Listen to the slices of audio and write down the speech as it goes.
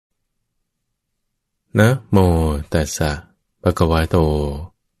นะโมตัสสะภะคะวะโต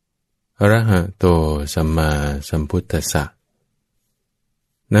อะระหะโตสัมมาสัมพุทธัสสะ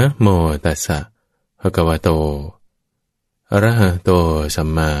นะโมตัสสะภะคะวะโตอะระหะโตสัม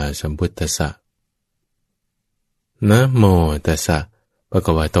มาสัมพุทธัสสะนะโมตัสสะภะค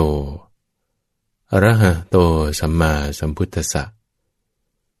ะวะโตอะระหะโตสัมมาสัมพุทธัสสะ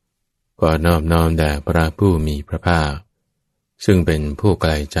ขอนอบน้อมแด่พระผู้มีพระภาคซึ่งเป็นผู้ไก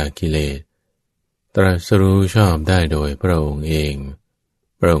ลจากกิเลสตรัสรู้ชอบได้โดยพระองค์เอง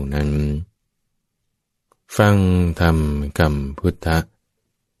พระองค์นั้นฟังธรรมกัมพุทธะ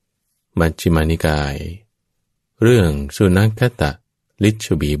มัชฌิมานิกายเรื่องสุนัขตลิชช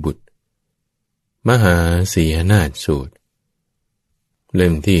วีบุตรมหาสีหนาถสูตรเล่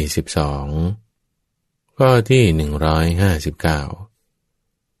มที่12ข้อที่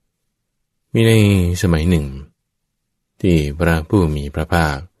159มีในสมัยหนึ่งที่พระผู้มีพระภา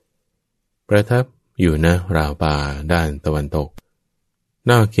คประทับอยู่ณราวป่าด้านตะวันตก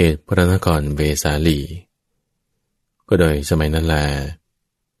นอกเขตพระนครเวสาลีก็โดยสมัยนั้นแล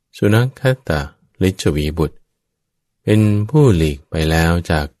สุนัขตลิชวีบุตรเป็นผู้หลีกไปแล้ว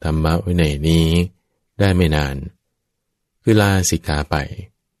จากธรรมวินัยนี้ได้ไม่นานคือลาสิกขาไป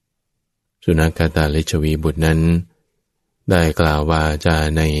สุนัขตลิชวีบุตรนั้นได้กล่าววาจา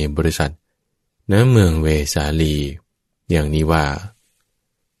ในบริษัทณเมืองเวสาลีอย่างนี้ว่า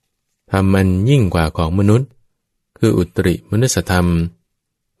ธรรมมันยิ่งกว่าของมนุษย์คืออุตริมนุสธรรม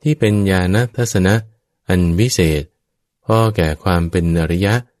ที่เป็นญาณทัศนะอันวิเศษพอแก่ความเป็นอริย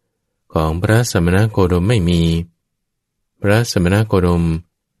ะของพระสมณโคดมไม่มีพระสมณโคดม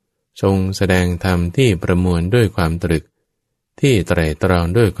ทรงแสดงธรรมที่ประมวลด้วยความตรึกที่ไตร่ตรอง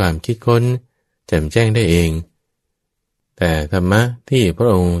ด้วยความคิดค้นแจ่มแจ้งได้เองแต่ธรรมะที่พระ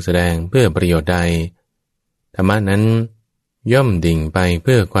องค์แสดงเพื่อประโยชน์ใดธรรมะนั้นย่อมดิ่งไปเ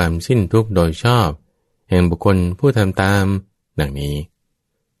พื่อความสิ้นทุกข์โดยชอบแห่งบุคคลผู้ทำตามดังนี้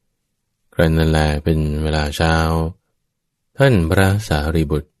ครั้นนั้นแลเป็นเวลาเช้าท่านพระสารี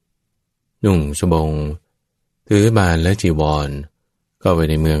บุตรนุ่งสบงถือบาตรและจีวรก็ไป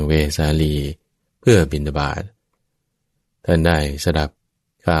ในเมืองเวสาลีเพื่อบิณฑบาตท่านได้สดับ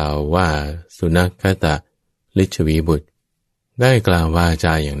ข่าวว่าสุนัขตลิชวีบุตรได้กล่าววาจ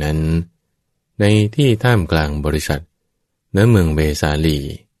าอย่างนั้นในที่ท่ามกลางบริษัทณเมืองเวสาลี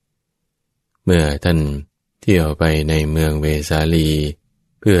เมื่อท่านเที่ยวไปในเมืองเวสาลี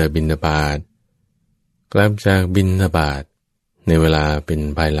เพื่อบิณฑบาตกลับจากบิณฑบาตในเวลาเป็น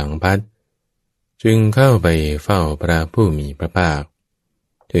ภายหลังพัดจึงเข้าไปเฝ้าพระผู้มีพระภาค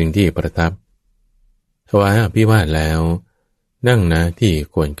ถึงที่ประทับถวายอภิวาทแล้วนั่งณที่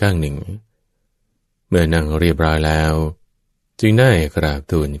ควรข้างหนึ่งเมื่อนั่งเรียบร้อยแล้วจึงได้กราบ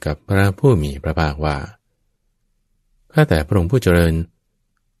ทูลกับพระผู้มีพระภาคว่าข้าแต่พระองค์ผู้เจริญ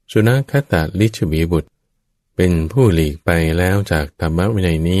สุนัขตลิชวีบุตรเป็นผู้หลีกไปแล้วจากธรรมวิ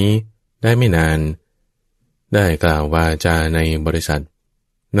นัยนี้ได้ไม่นานได้กล่าววาจาในบริษัท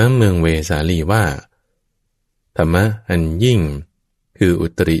ณเมืองเวสาลีว่าธรรมะอันยิ่งคืออุ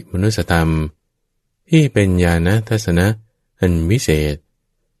ตริมนุสธรรมที่เป็นญาณทัศนะอันวิเศษ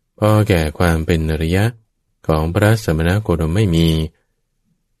พอแก่ความเป็นอริยะของพระสมณโคดมไม่มี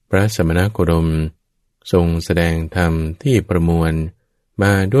พระสมณโคดมทรงแสดงธรรมที่ประมวลม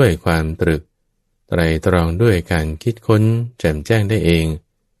าด้วยความตรึกไตร่ตรองด้วยการคิดค้นแจ่มแจ้งได้เอง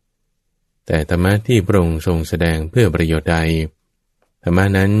แต่ธรรมะที่พระองค์ทรงแสดงเพื่อประโยชน์ใดธรรมะ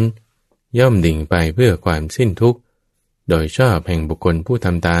นั้นย่อมดิ่งไปเพื่อความสิ้นทุกข์โดยชอบแห่งบุคคลผู้ท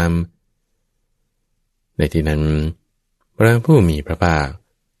ำตามในที่นั้นพระผู้มีพระภาค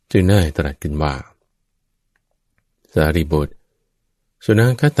จึงได้ตรัสขึ้นว่าสารีบุตรสุนั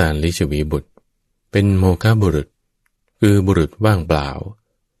ขตลิชวีบุตรเป็นโมฆะบุรุษคือบุรุษว่างเปล่า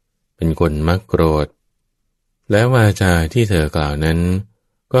เป็นคนมักโกรธและวาจาที่เธอกล่าวนั้น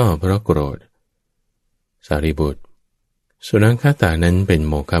ก็เพราะโกรธสารีบุตรสุนัขตนั้นเป็น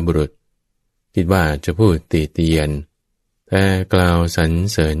โมฆะบุรุษคิดว่าจะพูดติเตียนแต่กล่าวสรร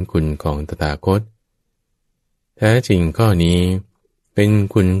เสริญคุณของตถาคตแท้จริงข้อนี้เป็น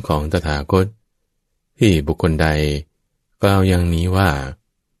คุณของตถาคตที่บุคคลใดกล่าวอย่างนี้ว่า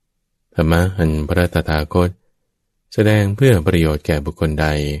ธรรมะอันพระตถาคตแสดงเพื่อประโยชน์แก่บุคคลใด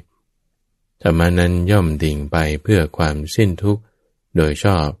ธรรมะนั้นย่อมดิ่งไปเพื่อความสิ้นทุกข์โดยช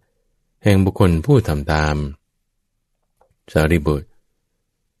อบแห่งบุคคลผู้ทำตามสารีบุตร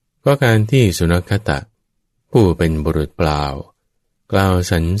ก็การที่สุนัขตผู้เป็นบุรุษเปล่ากล่าว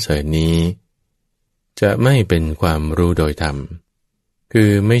สรรเสริญนี้จะไม่เป็นความรู้โดยธรรมคือ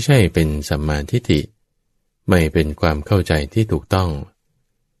ไม่ใช่เป็นสัมมาทิฏฐิไม่เป็นความเข้าใจที่ถูกต้อง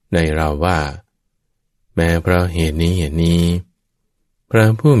ในเราว่าแม้เพราะเหตุนี้พระ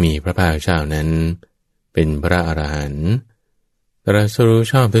ผู้มีพระภาคเจ้านั้น เป็นพระอรหันต์ตรัสรู้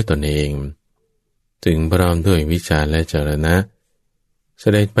ชอบด้วยตนเองจึงพร้อมด้วยวิชาและจรณะเส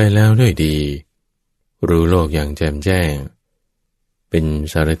ด็จไปแล้วด้วยดีรู้โลกอย่างแจ่มแจ้งเป็น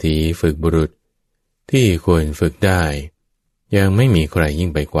สารถีฝึกบุรุษที่ควรฝึกได้ยังไม่มีใครยิ่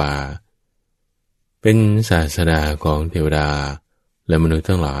งไปกว่าเป็นศาสดาของเทวดาและมนุษย์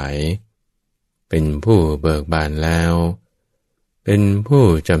ทั้งหลายเป็นผู้เบิกบานแล้วเป็นผู้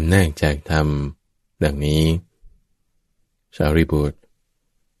จำแนกแจกธรรมดังนี้สารีบุตร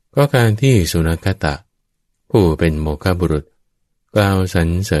ก็การที่สุนัขขตะผู้เป็นโมฆะบุรุษกล่าวสรร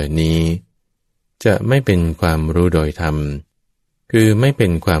เสริญนี้จะไม่เป็นความรู้โดยธรรมคือไม่เป็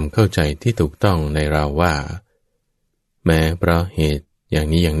นความเข้าใจที่ถูกต้องในเราว่าแม้เพราะเหตุอย่าง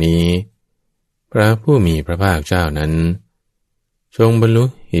นี้อย่างนี้พระผู้มีพระภาคเจ้านั้นทรงบรรลุ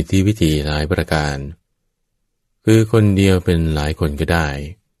อิทธิวิธีหลายประการคือคนเดียวเป็นหลายคนก็ได้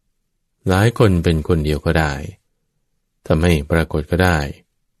หลายคนเป็นคนเดียวก็ได้ทำให้ปรากฏก็ได้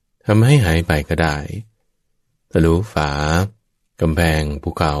ทำให้หายไปก็ได้ทะลุฝากำแพงภู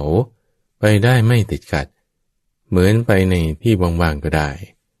เขาไปได้ไม่ติดขัดเหมือนไปในที่ว่างๆก็ได้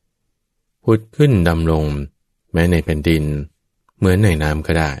ผุดขึ้นดำลงแม้ในแผ่นดินเหมือนในน้ำ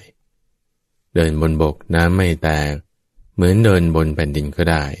ก็ได้เดินบนบกน้ำไม่แตกเหมือนเดินบนแผ่นดินก็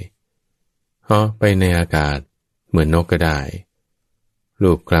ได้เหาะไปในอากาศเหมือนนกก็ได้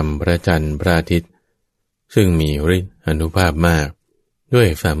ลูบคลำพระจันทร์พระอาทิตย์ซึ่งมีฤทธิ์อานุภาพมากด้วย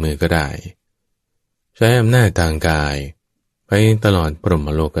ฝ่ามือก็ได้ใช้อำนาจทางกายไปตลอดพรหม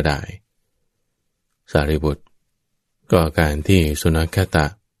โลกก็ได้สารีบุตรก็การที่สุนัขขตะ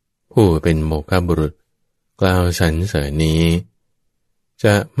ผู้เป็นโมฆะบุรุษกล่าวสรรเสริญนี้จ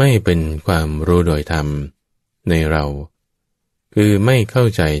ะไม่เป็นความรู้โดยธรรมในเราคือไม่เข้า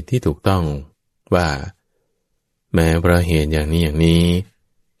ใจที่ถูกต้องว่าแม้เพราะเหตุอย่างนี้อย่างนี้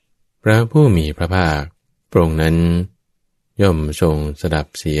พระผู้มีพระภาคพระองค์นั้นย่อมทรงสดับ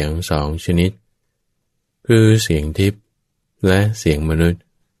เสียงสองชนิดคือเสียงทิพย์และเสียงมนุษย์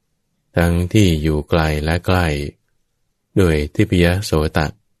ทั้งที่อยู่ไกลและใกล้ด้วยทิพยโสตะ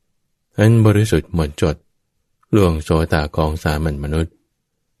อันบริสุทธิ์หมดจดล่วงโสตะของสามัญมนุษย์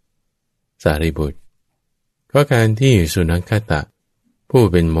สารีบุตรก็การที่สุนัขขตะผู้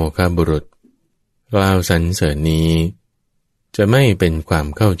เป็นโมฆะบุรุษกล่าวสรรเสริญนี้จะไม่เป็นความ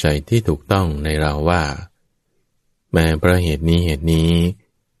เข้าใจที่ถูกต้องในเราว่าแม้เพราะเหตุนี้เหตุนี้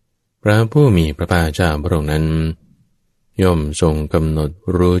พระผู้มีพระภาคเจ้าพระองค์นั้นย่อมทรงกำหนด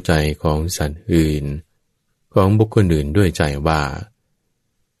รู้ใจของสัตว์อื่นของบุคคลอื่นด้วยใจว่า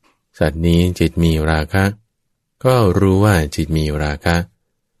สัตว์นี้จิตมีราคะก็รู้ว่าจิตมีราคะ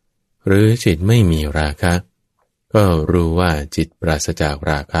หรือจิตไม่มีราคะก็รู้ว่าจิตปราศจาก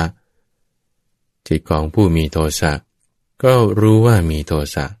ราคะจิตของผู้มีโทสะก็รู้ว่ามีโท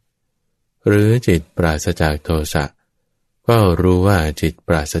สะหรือจิตปราศจากโทสะก็รู้ว่าจิตป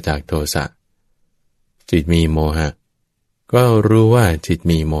ราศจากโทสะจิตมีโมหะก็รู้ว่าจิต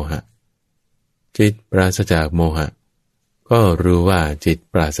มีโมหะจิตปราศจากโมหะก็รู้ว่าจิต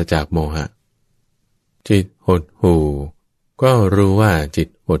ปราศจากโมหะจิตหดหู่ก็รู้ว่าจิต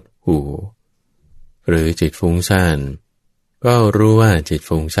หดหู่หรือจิตฟุ้งซ่านก็รู้ว่าจิต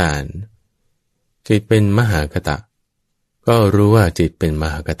ฟุ้งซ่านจิตเป็นมหากตะก็รู้ว่าจิตเป็นม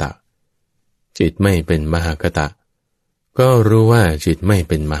หากตะจิตไม่เป็นมหากตะก็รู้ว่าจิตไม่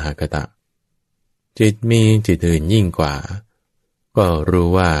เป็นมหากตะจิตมีจิตอื่นยิ่งกว่าก็รู้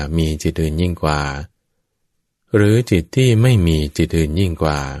ว่ามีจิตอื่นยิ่งกว่าหรือจิตที่ไม่มีจิตอื่นยิ่งก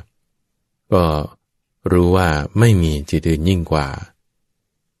ว่าก็รู้ว่าไม่มีจิตอื่นยิ่งกว่า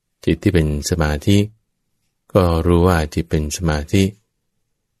จิตที่เป็นสมาธิก็รู้ว่าจิตเป็นสมาธิ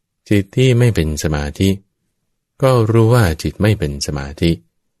จิตที่ไม่เป็นสมาธิก็รู้ว่าจิตไม่เป็นสมาธิ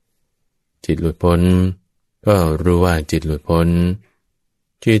จิตหลุดพ้นก็รู้ว่าจิตหลุดพ้น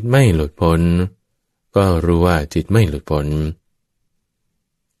จิตไม่หลุดพ้นก็รู้ว่าจิตไม่หลุดพ้น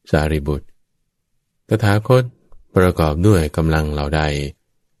สารีบุตรตถาคตประกอบด้วยกำลังเหล่าใด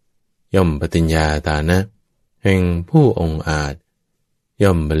ย่อมปฏิญญาตานะแห่งผู้องค์อาจย่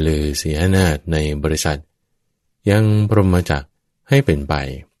อมบรรลือเสียนาฏในบริษัทยังพรหมจักรให้เป็นไป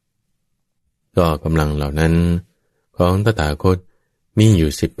ก็กำลังเหล่านั้นของตถาคตมีอ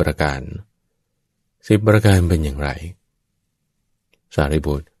ยู่10 ประการ10 ประการเป็นอย่างไรสารี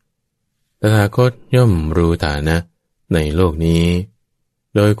บุตรตถาคตย่อมรู้ฐานะในโลกนี้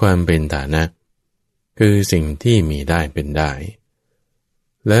โดยความเป็นฐานะคือสิ่งที่มีได้เป็นได้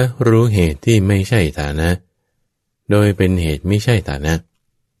และรู้เหตุที่ไม่ใช่ฐานะโดยเป็นเหตุไม่ใช่ฐานะ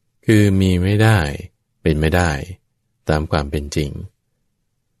คือมีไม่ได้เป็นไม่ได้ตามความเป็นจริง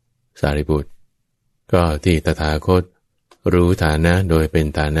สารีบุตรก็ที่ตถาคตรู้ฐานะโดยเป็น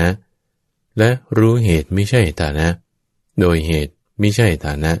ฐานะ และรู้เหตุไม่ใช่ฐานะโดยเหตุไม่ใช่ฐ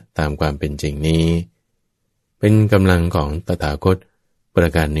านะตามความเป็นจริงนี้เป็นกำลังของตถาคตปร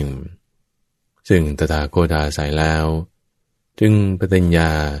ะการหนึ่งซึ่งตถาคตอาศัยแล้วจึงปฏิญญ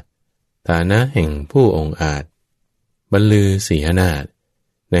าฐานะแห่งผู้องค์อาจบรรลือสีหนาฏ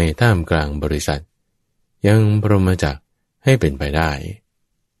ในท่ามกลางบริษัทยังพรหมจักรให้เป็นไปได้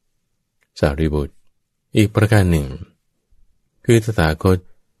สารีบุตรอีกประการหนึ่งคือตถาคต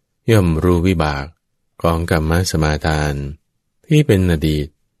ย่อมรู้วิบากของกรรมสมาทานที่เป็นอดีต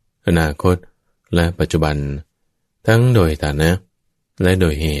อนาคตและปัจจุบันทั้งโดยฐานะและโด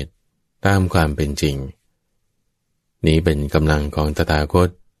ยเหตุตามความเป็นจริงนี้เป็นกำลังของตถาคต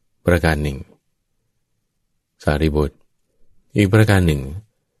ประการหนึ่งสารีบุตรอีกประการหนึ่ง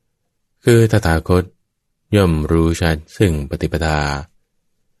คือตถาคตย่อมรู้ชัดซึ่งปฏิปทา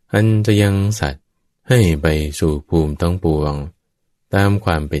อันจะยังสัตว์ให้ไปสู่ภูมิทั้งปวงตามค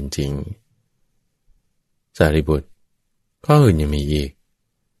วามเป็นจริงสารีบุตรข้ออื่นยังมีอีก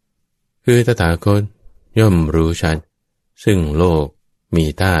คือตถาคตย่อมรู้ชัดซึ่งโลกมี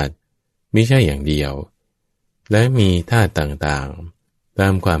ธาตุมิใช่อย่างเดียวและมีธาตุต่างๆตา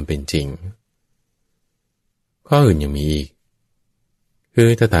มความเป็นจริงข้ออื่นยังมีอีกคือ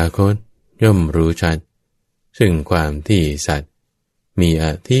ตถาคตย่อมรู้ชัดซึ่งความที่สัตว์มีอ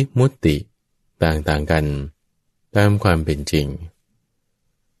ธิมุตติต่างๆกันตามความเป็นจริง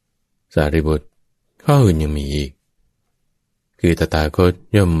สารีบุตรข้ออื่นยังมีอีกคือตถาคต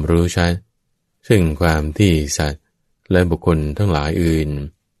ย่อมรู้ชัดซึ่งความที่สัตว์และบุคคลทั้งหลายอื่น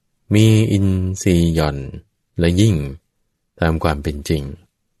มีอินทรีย์หย่อนและยิ่งตามความเป็นจริง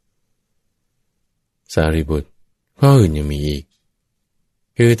สารีบุตรข้ออื่นยังมีอีก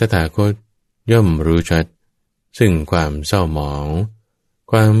คือตถาคตย่อมรู้ชัดซึ่งความเศร้าหมอง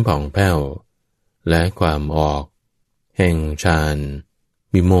ความผ่องแผ้วและความออกแห่งฌาน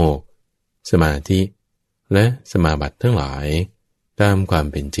วิโมกข์สมาธิและสมาบัติทั้งหลายตามความ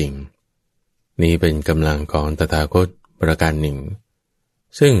เป็นจริงนี้เป็นกำลังของตถาคตประการหนึ่ง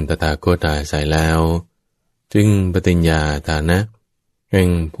ซึ่งตถาคตอาศัยแล้วจึงปฏิญญาฐานะแห่ง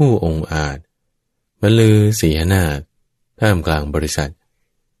ผู้องค์อาจบรรลือสีหนาฏท่ามกลางบริษัท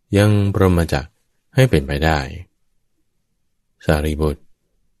ยังพรหมจักรให้เป็นไปได้สารีบุตร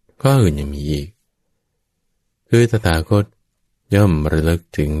ข้ออื่นยังมีอีกคือตถาคตย่อมระลึก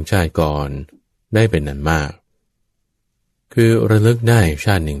ถึงชาติก่อนได้เป็นอันมากคือระลึกได้ช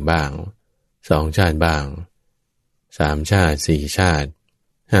าติหนึ่งบ้าง2 ชาติบ้าง3 ชาติ4 ชาติ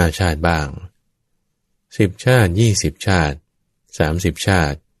5 ชาติบ้าง10 ชาติ20 ชาติ30 ชา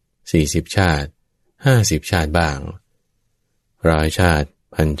ติ40 ชาติ50 ชาติบ้าง100 ชาติ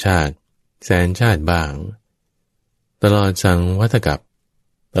1,000 ชาติ100,000 ชาติบ้างตลอดสังวัฏกัป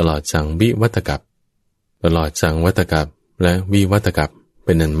ตลอดสังวิวัฏกัปตลอดสังวัฏกัปและวิวัฏกัปเ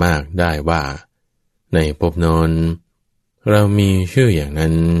ป็นอันมากได้ว่าในภพโน้นเรามีชื่ออย่าง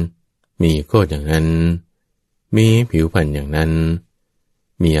นั้นมีโคตรอย่างนั้นมีผิวพรรณอย่างนั้น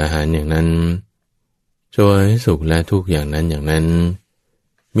มีอาหารอย่างนั้นโชยสุขและทุกข์อย่างนั้นอย่างนั้น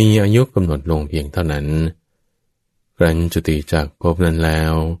มีอายุกำหนดลงเพียงเท่านั้นครั้นจุติจากภพนั้นแล้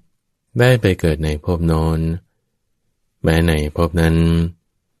วได้ไปเกิดในภพโน้นแม้ในภพนั้น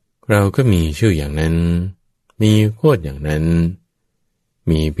เราก็มีชื่ออย่างนั้นมีโคตรอย่างนั้น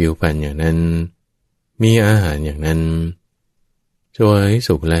มีผิวพรรณอย่างนั้นมีอาหารอย่างนั้นโชย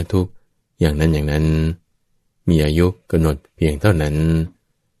สุขและทุกข์อย่างนั้นอย่างนั้นมีอายุกำหนดเพียงเท่านั้น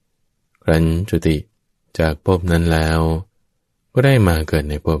ครั้นจุติจากภพนั้นแล้วก็ได้มาเกิด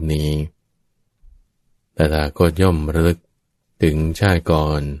ในภพนี้ตถาคตย่อมระลึกถึงชาติก่อ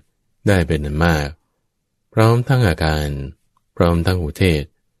นได้เป็นอันมากพร้อมทั้งอาการพร้อมทั้งอุเทศ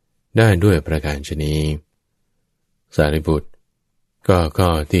ได้ด้วยประการชนีสารีบุตรก็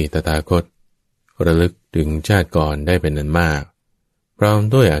ที่ตถาคตระลึกถึงชาติก่อนได้เป็นอันมากพร้อม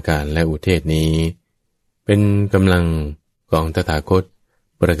ด้วยอาการและอุเทศนี้เป็นกำลังของตถาคต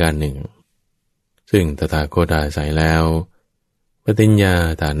ประการหนึ่งซึ่งตถาคตอาศัยแล้วปฏิญญา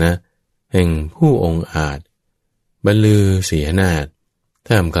ฐานะแห่งผู้องค์อาจบรรลือสีหนาฏ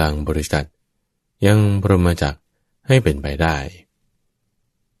ท่ามกลางบริษัทยังพรหมจักรให้เป็นไปได้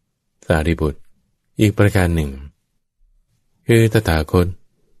สารีบุตรอีกประการหนึ่งคือตถาคต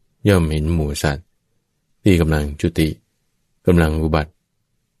ย่อมเห็นหมู่สัตว์ที่กำลังจุติกำลังอุบัติ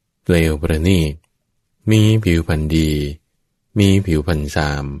เลวประณีตมีผิวพรรณดีมีผิวพรรณส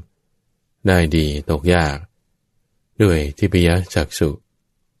ามได้ดีตกยากด้วยทิพยจักษุ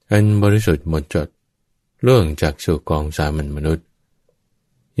อันบริสุทธิ์หมดจดล่วงจากสุกองสามัญมนุษย์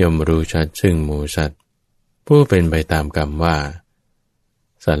ย่อมรู้ชัดซึ่งหมู่สัตว์ผู้เป็นไปตามกรรมว่า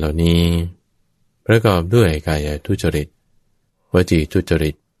สัตว์เหล่านี้ประกอบด้วยกายทุจริตวจีทุจ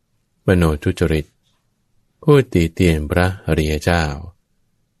ริตม โนทุจริตผู้ตีเตียนพระอริยเจ้า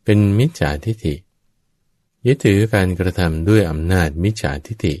เป็นมิจฉาทิฏฐิยึดถือการกระทำด้วยอำนาจมิจฉา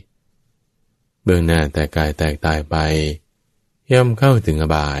ทิฏฐิเบื้องหน้าแต่กายแตกตายไปย่อมเข้าถึงอ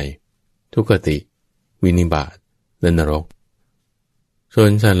บายทุกขติวินิบาตและนรกส่ว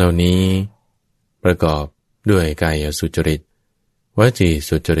นสัตว์เหล่านี้ประกอบด้วยกายสุจริตวจี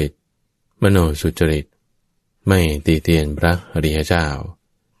สุจริตมโนสุจริตไม่ตีเตียนพระอริยเจ้า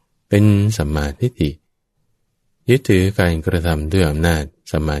เป็นสัมมาทิฏฐิยึดถือการกระทำด้วยอำนาจ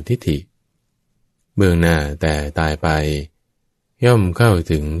สัมมาทิฏฐิเบื้องหน้าแต่ตายไปย่อมเข้า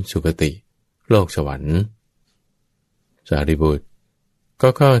ถึงสุคติโลกสวรรค์สารีบุตรก็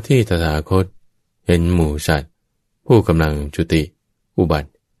ข้อที่ตถาคตเห็นหมู่สัตว์ผู้กำลังจุติอุบัติ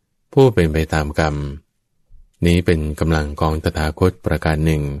ผู้เป็นไปตามกรรมนี้เป็นกำลังของตถาคตประการห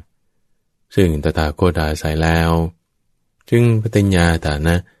นึ่งซึ่งตถาคตอาศัยแล้วจึงปฏิญญาฐาน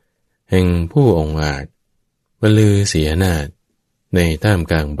ะแห่งผู้องค์อาจบรรลือเสียนาฏในท่าม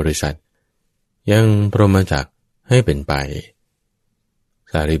กลางบริษัทยังพรหมจักรให้เป็นไป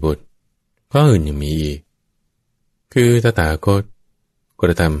สารีบุตรข้ออื่นยังมีอีกคือตถาคตกร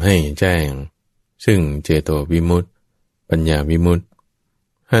ะทำให้แจ้งซึ่งเจโตวิมุตติปัญญาวิมุตติ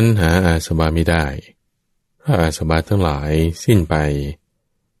หันหาอาสวะไม่ได้พระอาสวะทั้งหลายสิ้นไป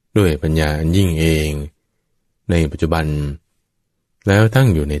ด้วยปัญญาอันยิ่งเองในปัจจุบันแล้วตั้ง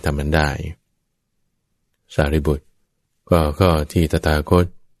อยู่ในธรรมได้สารีบุตรก็ข้อที่ตถาคต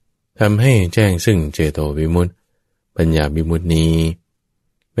ทำให้แจ้งซึ่งเจโตวิมุตติปัญญาวิมุตตินี้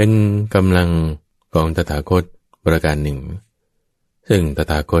เป็นกำลังของตถาคตประการหนึ่งซึ่งต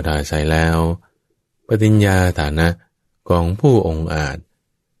ถาคตอาศัยแล้วปฏิญญาฐานะของผู้องค์อาจ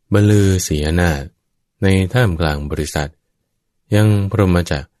บรรลือเสียนาฏในท่ามกลางบริษัทยังพรหม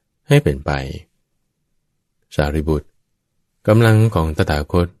จักรให้เป็นไปสารีบุตรกำลังของตถา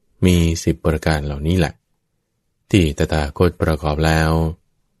คตมี10ประการเหล่านี้แหละที่ตถาคตประกอบแล้ว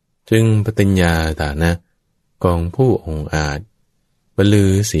จึงปฏิญญาฐานะของผู้องค์อาจบรรลื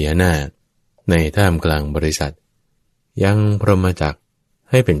อเสียนาฏในท่ามกลางบริษัทยังพรหมจักร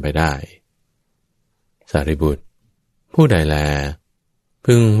ให้เป็นไปได้สารีบุตรผู้ใดแล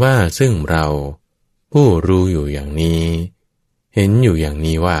พึงว่าซึ่งเราผู้รู้อยู่อย่างนี้เห็นอยู่อย่าง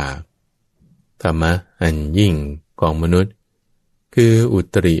นี้ว่าธรรมะอันยิ่งของมนุษย์คืออุ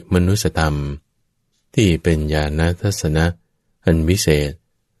ตริมนุสธรรมที่เป็นญาณทัศนะอันวิเศษ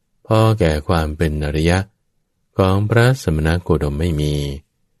พอแก่ความเป็นอริยะของพระสมณโคดมไม่มี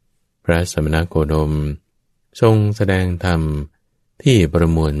พระสมณโคดมทรงแสดงธรรมที่ประ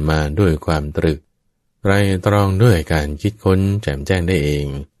มวลมาด้วยความตรึกไตรตรองด้วยการคิดค้นแจ่มแจ้งได้เอง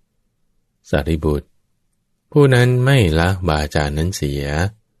สารีบุตรผู้นั้นไม่ละวาจานั้นเสีย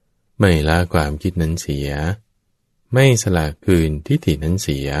ไม่ละความคิดนั้นเสียไม่สละคืนทิฏฐินั้นเ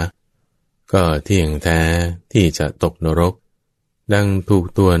สียก็เที่ยงแท้ที่จะตกนรกดังถูก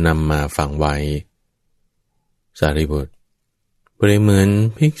ตัวนำมาฝังไว้สารีบุตรเปรียบเหมือน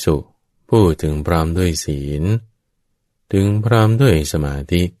ภิกษุผู้ถึงพร้อมด้วยศีลถึงพร้อมด้วยสมา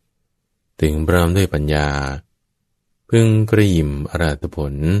ธิถึงพร้อมด้วยปัญญาพึงกระยิมอรหัตผ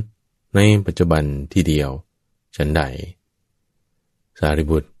ลในปัจจุบันทีเดียวฉันใดสารี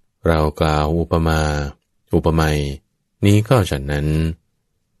บุตรเรากล่าวอุปมาอุปไมยนี้ก็ฉันนั้น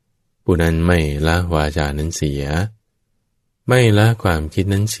ผู้นั้นไม่ละวาจานั้นเสียไม่ละความคิด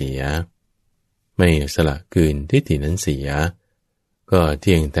นั้นเสียไม่สละคืนทิฏฐินั้นเสียก็เ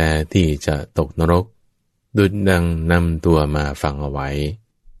ที่ยงแต่ที่จะตกนรกดุจดังนำตัวมาฝังเอาไว้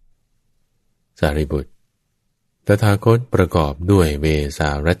สารีบุตรตถาคตประกอบด้วยเวสา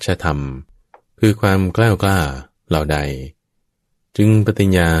รัชธรรมคือความกล้ากล้าเหล่าใดจึงปฏิญ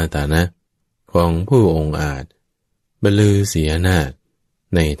ญาฐานะของผู้องค์อาจบรรลือเสียนาฏ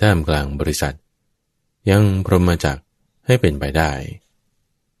ในท่ามกลางบริษัทยังพรหมจักรให้เป็นไปได้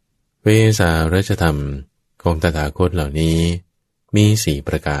เวสารัชธรรมของตถาคตเหล่านี้มี4ป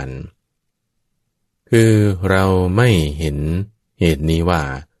ระการคือเราไม่เห็นเหตุนี้ว่า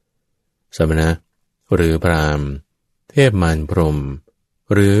สมณะหรือพราหมณ์เทพมารพรหม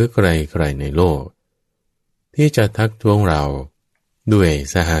หรือใครๆในโลกที่จะทักท้วงเราด้วย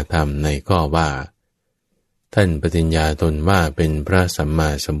สหธรรมในข้อว่าท่านปฏิญญาตนว่าเป็นพระสัมมา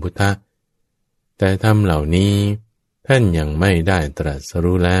สัมพุทธะแต่ธรรมเหล่านี้ท่านยังไม่ได้ตรัส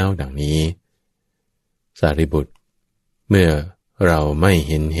รู้แล้วดังนี้สารีบุตรเมื่อเราไม่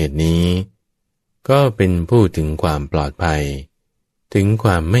เห็นเหตุนี้ก็เป็นผู้ถึงความปลอดภัยถึงคว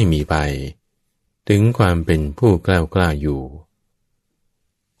ามไม่มีภัยถึงความเป็นผู้กล้ากล้าอยู่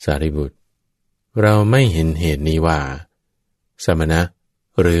สารีบุตรเราไม่เห็นเหตุนี้ว่าสมณะ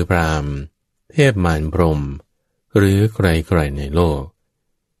หรือพราหมณ์เทพมารพรหมหรือใครๆในโลก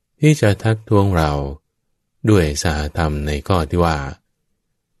ที่จะทักท้วงเราด้วยสหธรรมในข้อที่ว่า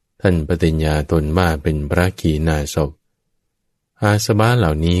ท่านปฏิญญาตนว่าเป็นพระขีณาสพอาสวะเหล่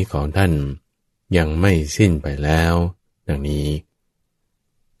านี้ของท่านยังไม่สิ้นไปแล้วดังนี้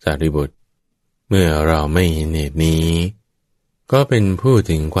สารีบุตรเมื่อเราไม่เห็นเหตุนี้ก็เป็นผู้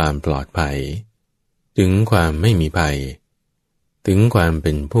ถึงความปลอดภัยถึงความไม่มีภัยถึงความเ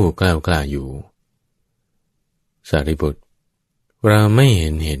ป็นผู้กล้ากล้าอยู่สารีบุตรเราไม่เห็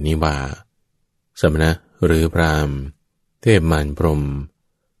นเหตุนี้ว่าสมณะหรือพราหมณ์เทพมารพรหม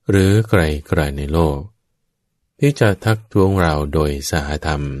หรือใครๆในโลกที่จะทักท้วงเราโดยสหธ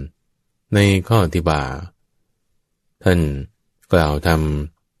รรมในข้อที่ว่าท่านกล่าวธรรม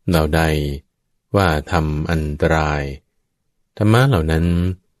เหล่าใดว่าทำอันตรายธรรมะเหล่านั้น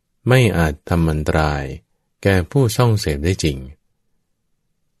ไม่อาจทำอันตรายแก่ผู้ส่องเสพได้จริง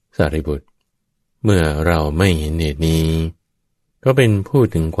สารีบุตรเมื่อเราไม่เห็นเหตุนี้ก็เป็นผู้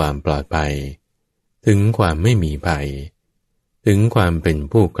ถึงความปลอดภัยถึงความไม่มีภัยถึงความเป็น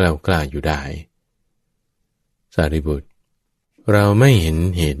ผู้กล้ากล้าอยู่ได้สารีบุตรเราไม่เห็น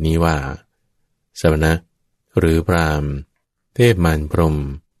เหตุนี้ว่าสมณะหรือพราหมณ์เทพมารพรหม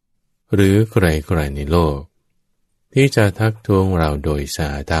หรือใครๆในโลกที่จะทักท้วงเราโดยส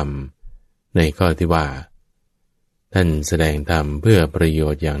หธรรมในข้อที่ว่าท่านแสดงธรรมเพื่อประโย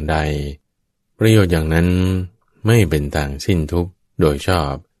ชน์อย่างใดประโยชน์อย่างนั้นไม่เป็นต่างสิ้นทุกข์โดยชอ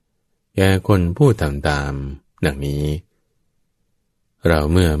บแก่คนผู้ทำตามดังนี้เรา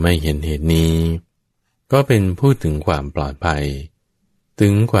เมื่อไม่เห็นเหตุนี้ก็เป็นผู้ถึงความปลอดภัยถึ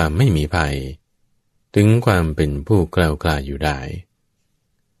งความไม่มีภัยถึงความเป็นผู้กล้ากล้าอยู่ได้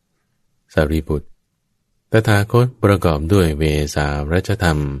สารีบุตรตถาคตประกอบด้วยเวสารัชธร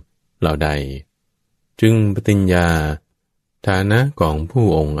รมเหล่าใดจึงปฏิญญาฐานะของผู้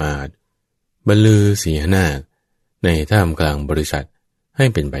องอาจบรรลือสีหนาฏในท่ามกลางบริษัทให้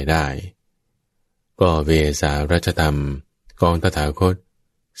เป็นไปได้ก็เวสารัชธรรมของตถาคต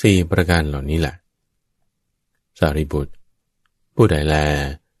4ประการเหล่านี้แหละสารีบุตรผู้ใดแล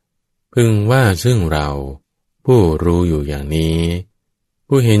พึงว่าซึ่งเราผู้รู้อยู่อย่างนี้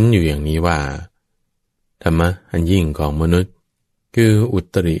ผู้เห็นอยู่อย่างนี้ว่าธรรมะอันยิ่งของมนุษย์คืออุ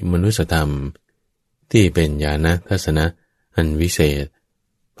ตริมนุสธรรมที่เป็นญาณทัศนะอันวิเศษ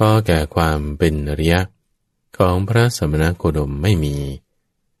พอแก่ความเป็นอริยะของพระสมณโคดมไม่มี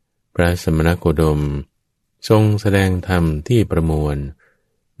พระสมณโคดมทรงแสดงธรรมที่ประมวล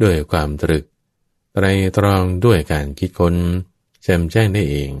ด้วยความตรึกไตรตรองด้วยการคิดค้นแจ่มแจ้งได้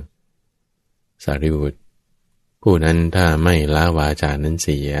เองสารีบุตรผู้นั้นถ้าไม่ละวาจานั้นเ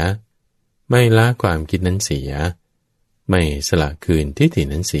สียไม่ละความคิดนั้นเสียไม่สละคืนทิฏฐิ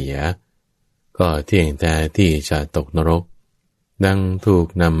นั้นเสียก็เที่ยงแต่ที่จะตกนรกดังถูก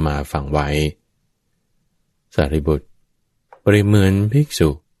นำมาฝังไว้สารีบุตรเปรียบเหมือนภิกษุ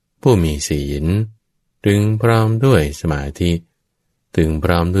ผู้มีศีลถึงพร้อมด้วยสมาธิถึงพ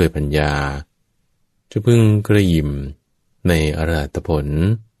ร้อมด้วยปัญญาจะพึงกระยิมในอรหัตผล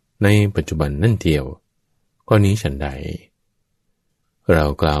ในปัจจุบันนั่นเทียวข้อนี้ฉันใดเรา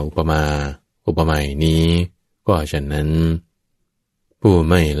กล่าวอุปมานี้ก็ฉะนั้นผู้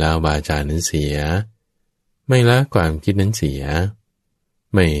ไม่ละวาจานั้นเสียไม่ละความคิดนั้นเสีย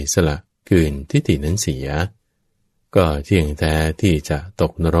ไม่สละคืนทิฏฐินั้นเสียก็เที่ยงแท้ที่จะต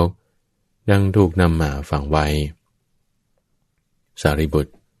กนรกดังถูกนำมาฝังไว้สารีบุต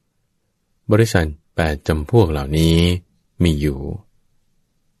รบริษัท8จำพวกเหล่านี้มีอยู่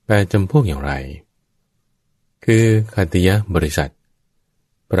8จำพวกอย่างไรคือขัตติยบริษัท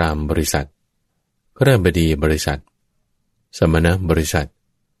พราหมณ์บริษัทพระบดีบริษัทสมณบริษัท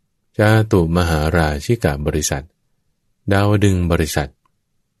จาตุมหาราชิกบริษัทดาวดึงบริษัท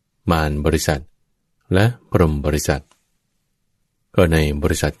มารบริษัทและพรหมบริษัทก็ในบ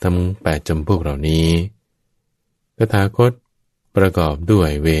ริษัททั้ง8จำพวกเหล่านี้ตถาคตประกอบด้วย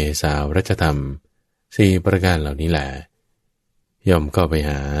เวสารัชธรรม4ประการเหล่านี้แหละย่อมเข้าไป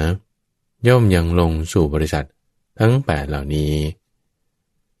หาย่อมยังลงสู่บริษัททั้ง8เหล่านี้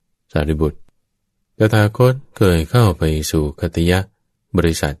สารีบุตรตถาคตเคยเข้าไปสู่ขัตติยบ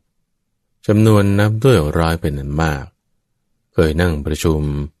ริษัทจำนวนนับด้วยร้อยเป็นอันมากเคยนั่งประชุม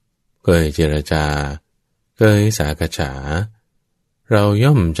เคยเจรจาเคยสากฉาเรา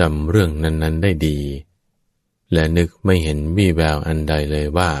ย่อมจำเรื่องนั้นๆได้ดีและนึกไม่เห็นวี่แววอันใดเลย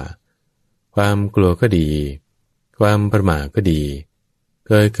ว่าความกลัวก็ดีความประมาทก็ดีเ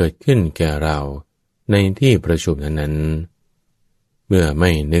คยเกิดขึ้นแก่เราในที่ประชุมนั้นๆเมื่อไ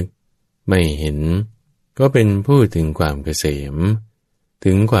ม่นึกไม่เห็นก็เป็นผู้ถึงความเกษม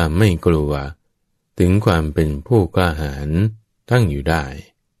ถึงความไม่กลัวถึงความเป็นผู้กล้าหาญตั้งอยู่ได้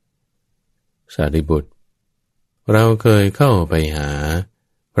สารีบุตรเราเคยเข้าไปหา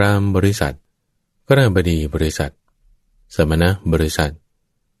พราหมณ์บริษัทกฤหบดีบริษัทสมณบริษัท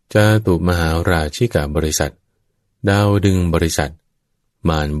จาตุมหาราชิกาบริษัทดาวดึงบริษัทม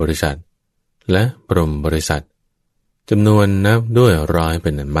ารบริษัทและพรหมบริษัทจำนวนนับด้วยร้อยเป็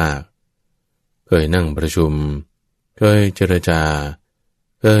นอันมากเคยนั่งประชุมเคยเจรจา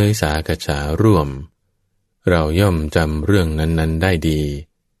เคยสากษาร่วมเราย่อมจำเรื่องนั้นๆได้ดี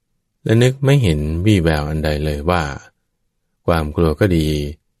และนึกไม่เห็นวี่แววอันใดเลยว่าความกลัวก็ดี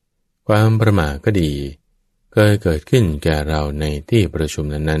ความประมาทก็ดีเคยเกิดขึ้นแก่เราในที่ประชุม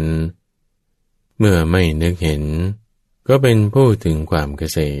นั้นๆเมื่อไม่นึกเห็นก็เป็นผู้ถึงความเก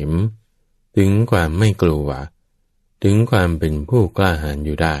ษมถึงความไม่กลัวถึงความเป็นผู้กล้าหาญอ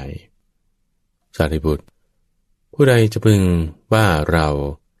ยู่ได้สารีบุตรผู้ใดจะพึงว่าเรา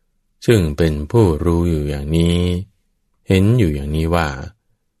ซึ่งเป็นผู้รู้อยู่อย่างนี้เห็นอยู่อย่างนี้ว่า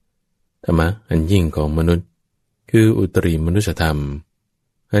ธรรมะอันยิ่งของมนุษย์คืออุตริมนุสธรรม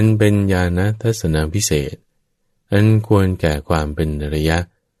อันเป็นญาณทัศนพิเศษอันควรแก่ความเป็นระยะ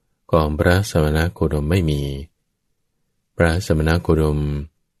ของพระสมณโคดมไม่มีพระสมณโคดม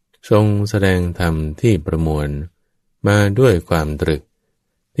ทรงแสดงธรรมที่ประมวลมาด้วยความตรึก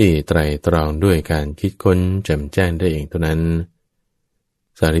ที่ไตรตรองด้วยการคิดค้นแจ่มแจ้งได้เองเท่านั้น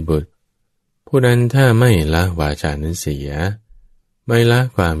สารีบุตรผู้นั้นถ้าไม่ละวาจานั้นเสียไม่ละ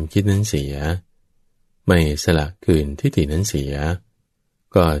ความคิดนั้นเสียไม่สละคืนทิฏฐินั้นเสีย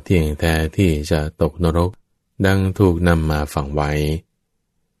ก็เที่ยงแท้ที่จะตกนรกดังถูกนำมาฝังไว้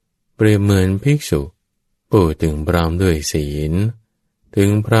เปรียบเหมือนภิกษุผู้ถึงพร้อมด้วยศีลถึง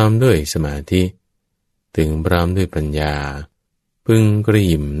พร้อมด้วยสมาธิถึงพร้อมด้วยปัญญาพึงกระ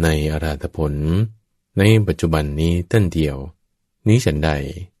ยิ่มในอรหัตผลในปัจจุบันนี้ท่านเดียวนี้ฉันใด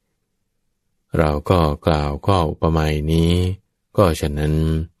เราก็กล่าวข้ออุปมานี้ก็ฉะนั้น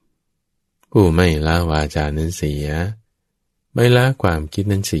ผู้ไม่ละวาจานั้นเสียไม่ละความคิด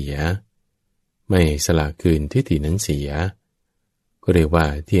นั้นเสียไม่สละคืนทิฏฐินั้นเสียก็เรียกว่า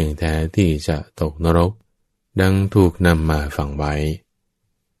เที่ยงแท้ที่จะตกนรกดังถูกนำมาฝังไว้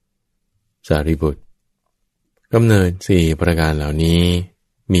สารีบุตรกำเนิดสี่ประการเหล่านี้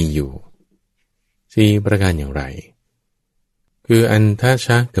มีอยู่สี่ประการอย่างไรคืออันทช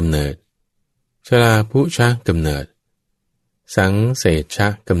ะกำเนิดชลาภุชะกำเนิดสังเสชะ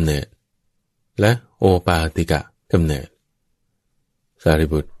กำเนิดและโอปาติกะกำเนิดสารี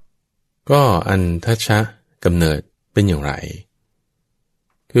บุตรก็อันทชะกำเนิดเป็นอย่างไร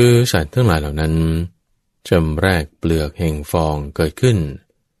คือสัตว์ทั้งหลายเหล่านั้นจำแรกเปลือกแห่งฟองเกิดขึ้น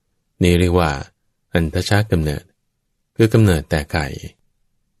นี่เรียกว่าอันทชะกำเนิดคือกำเนิดแต่ไก่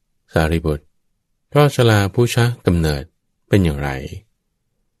สารีบุตรก็ชลาภุชะกำเนิดเป็นอย่างไร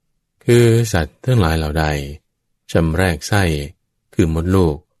คือสัตว์ทั้งหลายเหล่าใดจำแรกไส้คือมดลู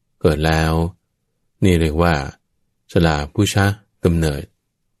กเกิดแล้วนี่เรียกว่าชลาภุชะกำเนิด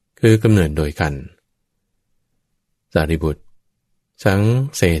คือกำเนิดโดยกันสารีบุตรสัง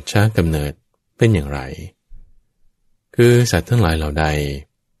เสชะกำเนิดเป็นอย่างไรคือสัตว์ทั้งหลายเหล่าใด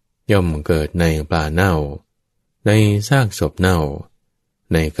ย่อมเกิดในปลาเน่าในซากศพเน่า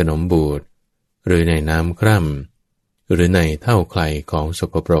ในขนมบูดหรือในน้ำคร่ำหรือในเท่าไคลของส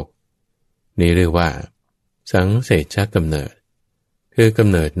กปรกนี้เรียกว่าสังเสชะกำเนิดคือกำ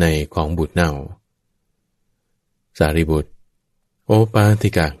เนิดในของบูดเน่าสารีบุตรโอปาติ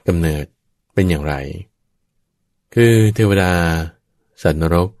กะกำเนิดเป็นอย่างไรคือเทวดาสัตว์น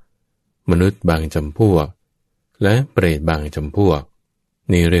รกมนุษย์บางจำพวกและเปรตบางจำพวก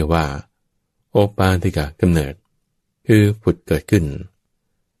นี่เรียกว่าโอปาติกะกำเนิดคือผุดเกิดขึ้น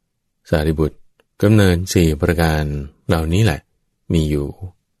สารีบุตรกำเนิดสี่ประการเหล่านี้แหละมีอยู่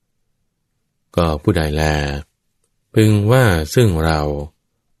ก็ผู้ใดแลพึงว่าซึ่งเรา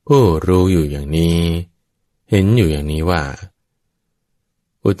ผู้รู้อยู่อย่างนี้เห็นอยู่อย่างนี้ว่า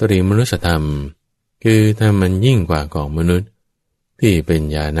อุตริมนุสธรรมคือธรรมมันยิ่งกว่าของมนุษย์ที่เป็น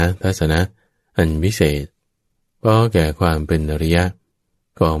ญาณทัศนะอันวิเศษเพราะแก่ความเป็นอริยะ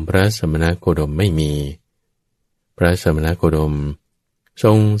ของพระสมณโคดมไม่มีพระสมณโคดมท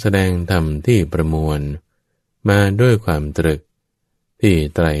รงแสดงธรรมที่ประมวลมาด้วยความตรึกที่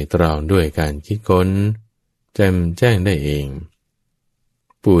ไตรตรองด้วยการคิดค้นแจ่มแจ้งได้เอง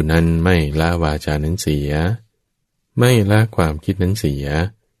ผู้นั้นไม่ละวาจานั้นเสียไม่ละความคิดนั้นเสีย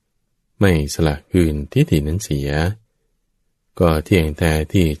ไม่สละคืนทิฏฐินั้นเสียก็เที่ยงแท้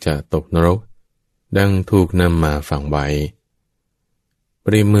ที่จะตกนรกดังถูกนำมาฝังไว้เป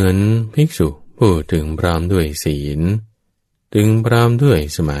รียบเหมือนภิกษุผู้ถึงพร้อมด้วยศีลถึงพร้อมด้วย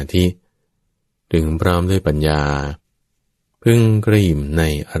สมาธิถึงพร้อมด้วยปัญญาพึงกระยิ่มใน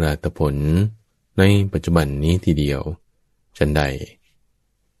อรหัตผลในปัจจุบันนี้ทีเดียวฉันใด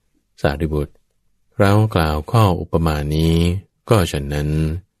สารีบุตรเรากล่าวข้ออุปมานี้ ก็ฉะนั้น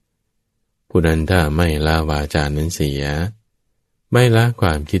ผู้นั้นถ้าไม่ละวาจานั้นเสียไม่ละคว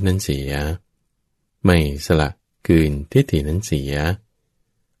ามคิดนั้นเสียไม่สละคืนทิฏฐินั้นเสีย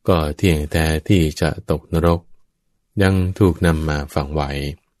ก็เที่ยงแท้ที่จะตกนรกยังถูกนำมาฝังไว้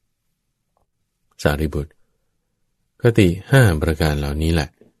สารีบุตรคติ5ประการเหล่านี้แหละ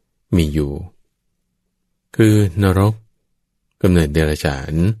มีอยู่คือนรกกำเนิดเดรัจฉา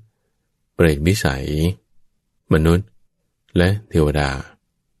นเปรตวิสัยมนุษย์และเทวดา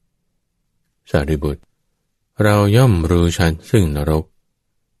สารีบุตรเราย่อมรู้ชัดซึ่งนรก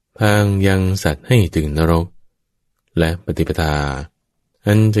ทางยังสัตว์ให้ถึงนรกและปฏิปทา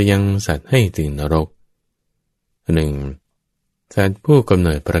อันจะยังสัตว์ให้ถึงนรกหนึ่งสัตว์ผู้กำเ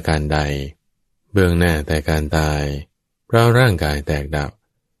นิดประการใดเบื้องหน้าแต่การตายเพราะร่างกายแตกดับ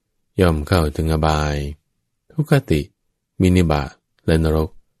ย่อมเข้าถึงอบายทุกขติวินิบาตและนรก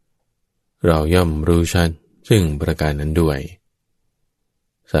เราย่อมรู้ชัดซึ่งประการนั้นด้วย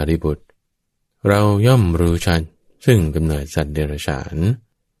สารีบุตรเราย่อมรู้ชัดซึ่งกำเนิดสัตว์เดรัจฉาน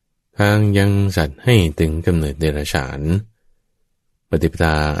ทางยังสัตว์ให้ถึงกำเนิดเดรัจฉานปฏิปท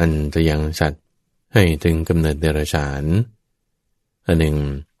าอันจะยังสัตว์ให้ถึงกำเนิดเดรัจฉานอันหนึ่ง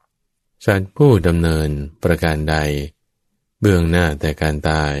สัตว์ผู้ดำเนินประการใดเบื้องหน้าแต่การ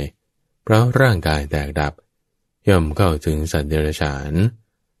ตายเพราะร่างกายแตกดับย่อมเข้าถึงสัตว์เดรัจฉาน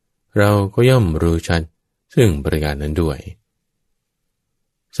เราก็ย่อมรู้ชัดซึ่งประการนั้นด้วย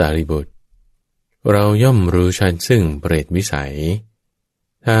สารีบุตรเราย่อมรู้ชัดซึ่งเปรตวิสัย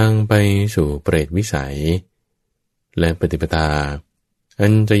ทางไปสู่เปรตวิสัยและปฏิปทาอั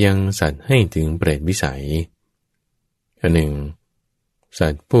นจะยังสัตว์ให้ถึงเปรตวิสัยอันหนึ่งสั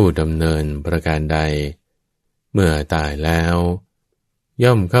ตว์ผู้ดำเนินประการใดเมื่อตายแล้ว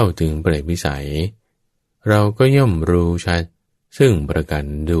ย่อมเข้าถึงเปรตวิสัยเราก็ย่อมรู้ชัดซึ่งประการ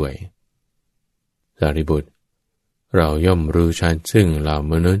ด้วยสารีบุตรเราย่อมรู้ชัดซึ่งเหล่า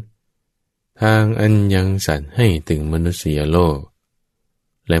มนุษย์ทางอันยังสัตว์ให้ถึงมนุษยโลก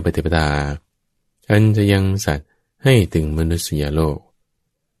และปฏิปทาอันจะยังสัตว์ให้ถึงมนุษยโลก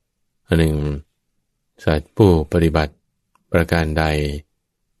อันหนึ่งสัตว์ผู้ปฏิบัติประการใด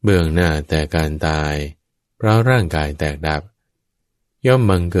เบื้องหน้าแต่การตายเพราะร่างกายแตกดับย่อม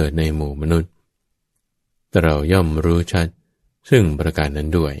บังเกิดในหมู่มนุษย์แต่เราย่อมรู้ชัดซึ่งประการนั้น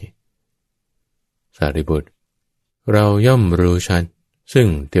ด้วยสารีบุตรเราย่อมรู้ชัดซึ่ง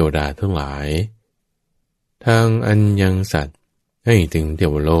เทวดาทั้งหลายทางอันยังสัตว์ให้ถึงเท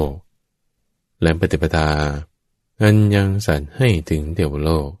วโลกและปฏิปทาอันยังสัตว์ให้ถึงเทวโล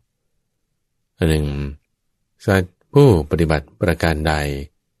กอันหนึ่งสัตว์ผู้ปฏิบัติประการใด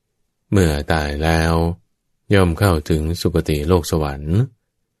เมื่อตายแล้วย่อมเข้าถึงสุคติโลกสวรรค์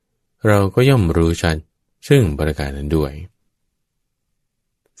เราก็ย่อมรู้ชัดซึ่งประการนั้นด้วย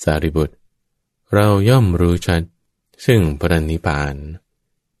สารีบุตรเราย่อมรู้ชัดซึ่งพระนิพพาน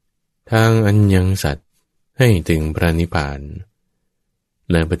ทางอันยังสัตว์ให้ถึงพระนิพพาน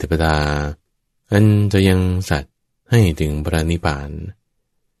และปฏิปทาอันจะยังสัตว์ให้ถึงพระนิพพาน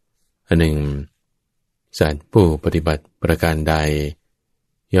อันหนึ่งสัตว์ผู้ปฏิบัติประการใด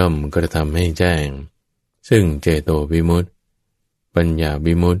ย่อมกระทำให้แจ้งซึ่งเจโตวิมุตติปัญญา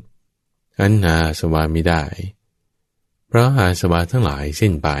วิมุตติอันหาสวามิได้เพราะอาสวะทั้งหลายสิ้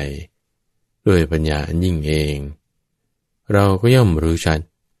นไปด้วยปัญญาอันยิ่งเองเราก็ย่อมรู้ชัด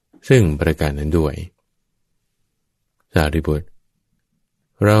ซึ่งประการนั้นด้วยสารีบุตร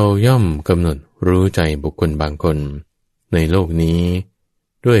เราย่อมกำหนดรู้ใจบุคคลบางคนในโลกนี้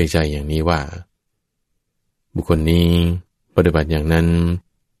ด้วยใจอย่างนี้ว่าบุคคลนี้ปฏิบัติอย่างนั้น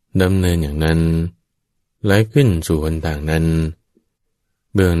ดำเนินอย่างนั้นและขึ้นสู่หนทางนั้น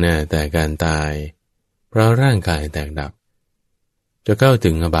เบื้องหน้าแต่การตายเพราะร่างกายแตกดับจะเข้า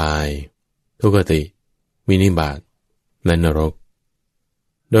ถึงอบายทุกขติวินิบาตและนรก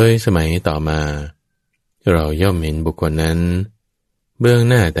โดยสมัยต่อมาเราย่อมเห็นบุคคลนั้นเบื้อง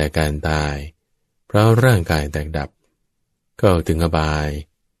หน้าแต่การตายเพราะร่างกายแตกดับเข้าถึงอบาย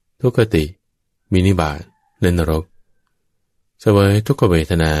ทุกขติวินิบาตและนรกเสวยทุกขเว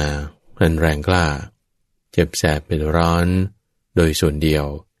ทนาอันแรงกล้าเจ็บแสบเป็นร้อนโดยส่วนเดียว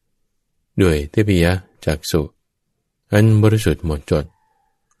ด้วยเทพยจักษุอันบริสุทธิ์หมดจด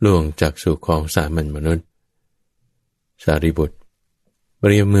ล่วงจักษุของสามัญมนุษย์สารีบุตรเป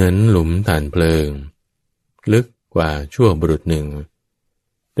รียบเหมือนหลุมถ่านเพลิงลึกกว่าชั่วบุรุษหนึ่ง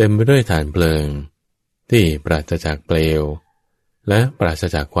เต็มไปด้วยถ่านเพลิงที่ปราศจากเปลวและปราศ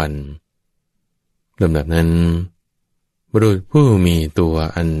จากควันลำดับนั้นบุรุษผู้มีตัว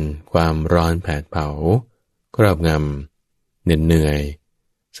อันความร้อนแผดเผาครอบงำเหนื่อย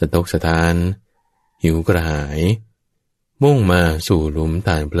สะทกสะท้านหิวกระหายมุ่งมาสู่หลุม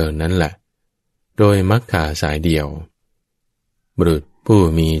ถ่านเพลิงนั้นแหละโดยมรรคาสายเดียว บุรุษผู้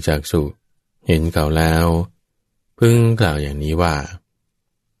มีจักษุเห็นเขาแล้วพึงกล่าวอย่างนี้ว่า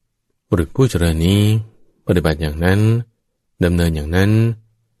บุรุษผู้เจริญนี้ปฏิบัติอย่างนั้นดำเนินอย่างนั้น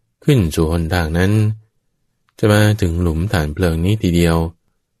ขึ้นสู่หนทางนั้นจะมาถึงหลุมฐานเพลิงนี้ทีเดียว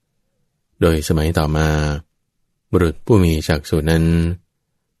โดยสมัยต่อมาบุรุษผู้มีจักษุนั้น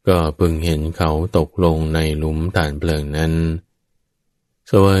ก็พึงเห็นเขาตกลงในหลุมฐานเพลิงนั้นเ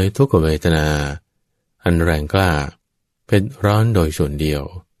สวยทุกขเวทนาอันแรงกล้าเผ็ดร้อนโดยส่วนเดียว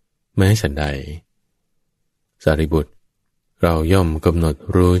แม้ฉันใดสารีบุตรเราย่อมกำหนด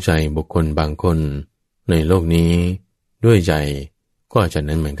รู้ใจบุคคลบางคนในโลกนี้ด้วยใจก็ฉะ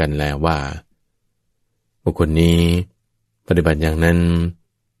นั้นเหมือนกันแล้วว่าบุคคลนี้ปฏิบัติอย่างนั้น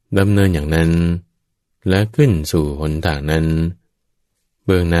ดำเนินอย่างนั้นและขึ้นสู่หนทางนั้นเ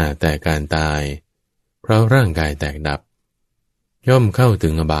บื้องหน้าแต่การตายเพราะร่างกายแตกดับย่อมเข้าถึ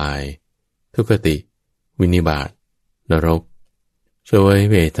งอบายทุกขติวินิบาตนรกช่วย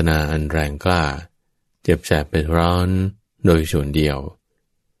เวทนาอันแรงกล้าเจ็บแสบเป็นร้อนโดยส่วนเดียว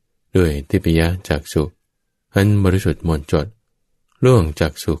ด้วยทิพยจักษุอันบริสุทธิ์หมดจดล่วงจั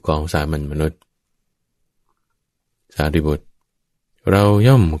กษุของสามัญมนุษย์สารีบุตรเรา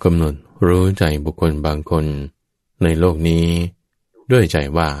ย่อมกำหนดรู้ใจบุคคลบางคนในโลกนี้ด้วยใจ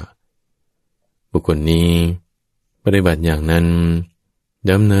ว่าบุคคลนี้ปฏิบัติอย่างนั้น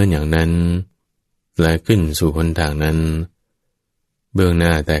ดำเนินอย่างนั้นและขึ้นสู่หนทางนั้นเบื้องหน้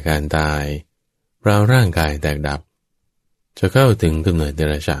าแต่การตายเราร่างกายแตกดับจะเข้าถึงกำเนิดเด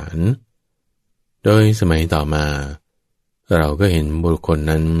รัจฉานโดยสมัยต่อมาเราก็เห็นบุคคล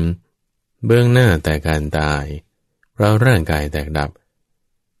นั้นเบื้องหน้าแต่การตายเราร่างกายแตกดับ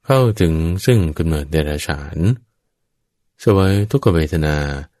เข้าถึงซึ่งกำเนิดเดรัจฉานเสวยทุกขเวทนา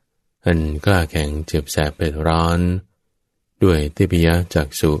อันกล้าแข็งเจ็บแสบเป็นร้อนด้วยทิพยจัก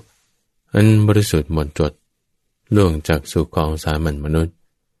ษุอันบริสุทธิ์หมดจดล่วงจักษุของสามัญมนุษย์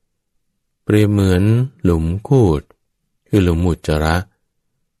เปรียบเหมือนหลุมคูดคือหลุมอุจจาระ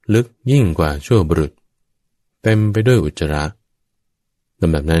ลึกยิ่งกว่าชั่วบุรุษเต็มไปด้วยอุจจาระล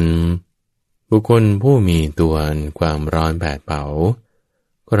ำดับนั้นบุคคลผู้มีตัวความร้อนแผดเผา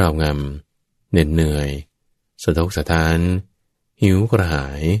ก็เรางำเหน็ดเหนื่อยสะทกสะท้านหิวกระหา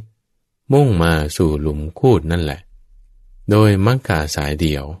ยมุ่งมาสู่หลุมคูดนั่นแหละโดยมรรคสายเ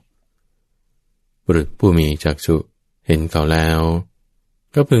ดียวบุรุษผู้มีจักษุเห็นเขาแล้ว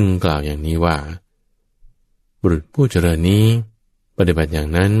ก็พึงกล่าวอย่างนี้ว่าบุรุษผู้เจริญนี้ปฏิบัติอย่าง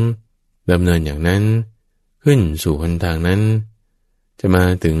นั้นดำเนินอย่างนั้นขึ้นสู่หนทางนั้นจะมา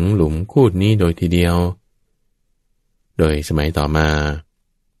ถึงหลุมคูดนี้โดยทีเดียวโดยสมัยต่อมา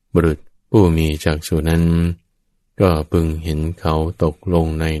บุรุษผู้มีจักษุนั้นก็พึงเห็นเขาตกลง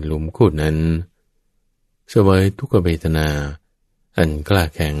ในหลุมคูดนั้นเสวยทุกขเวทนาอันกล้า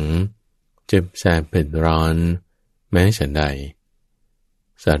แข็งเจ็บแสบเผ็ดร้อนแม้ฉันใด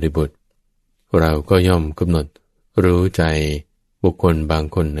สารีบุตรเราก็ย่อมกำหนดรู้ใจบุคคลบาง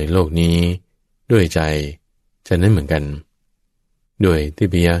คนในโลกนี้ด้วยใจฉะนั้นเหมือนกันด้วยทิ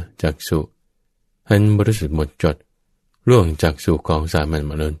พยจักษุอันบริสุทธิ์หมดจดล่วงจักษุของสามัญ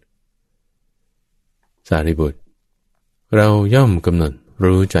มนุษย์สารีบุตรเราย่อมกำหนด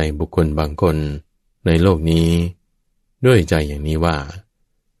รู้ใจบุคคลบางคนในโลกนี้ด้วยใจอย่างนี้ว่า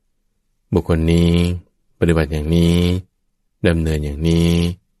บุคคลนี้ปฏิบัติอย่างนี้ดำเนินอย่างนี้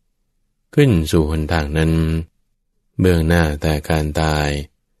ขึ้นสู่หนทางนั้นเบื้องหน้าแต่การตาย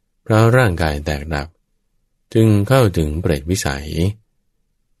เพราะร่างกายแตกดับจึงเข้าถึงเปรตวิสัย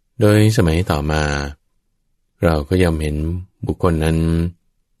โดยสมัยต่อมาเราก็ย่อมเห็นบุคคลนั้น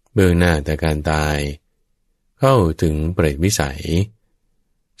เบื้องหน้าแต่การตายเข้าถึงเปรตวิสัย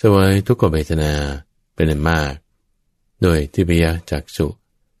เสวยทุกขเวทนาเป็นอันมากโดยทิพยจักษุ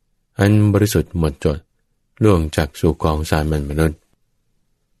อันบริสุทธิ์หมดจดล่วงจักษุของสามัญมนุษย์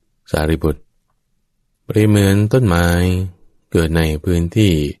สารีบุตรเปรียบเหมือนต้นไม้เกิดในพื้น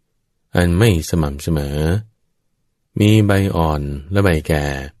ที่อันไม่สม่ำเสมอมีใบอ่อนและใบแก่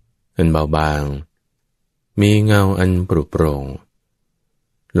อันเบาบางมีเงาอันปรุโปร่ง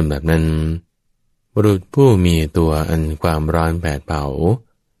ลำดับนั้นบุรุษผู้มีตัวอันความร้อนแผดเผา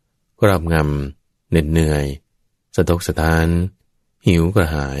กรอบงำเหน็ดเหนื่อยสะทกสะท้านหิวกระ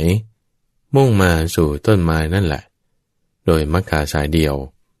หายมุ่งมาสู่ต้นไม้นั่นแหละโดยมรรคสายเดียว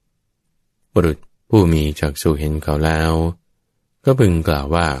บุรุษผู้มีจักษุเห็นเขาแล้วก็พึงกล่าว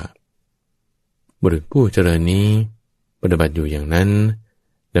ว่าบุรุษผู้เจริญนี้ปฏิบัติอยู่อย่างนั้น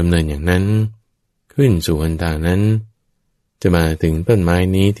ดำเนินอย่างนั้นขึ้นสู่หนทางนั้นจะมาถึงต้นไม้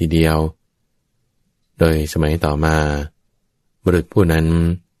นี้ทีเดียวโดยสมัยต่อมาบุรุษผู้นั้น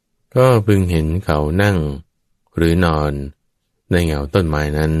ก็พึงเห็นเขานั่งหรือนอนในเงาต้นไม้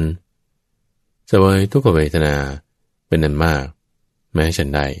นั้นเสวยทุกขเวทนาเป็นอันมาก แม้ฉัน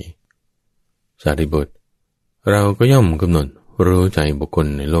ใดสารีบุตรเราก็ย่อมกำหนดรู้ใจบุคคล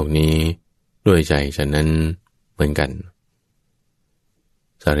ในโลกนี้ด้วยใจฉันนั้นเหมือนกัน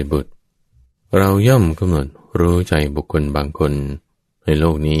สารีบุตรเราย่อมกำหนดรู้ใจบุคคลบางคนในโล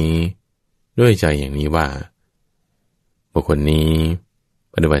กนี้ด้วยใจอย่างนี้ว่าบุคคลนี้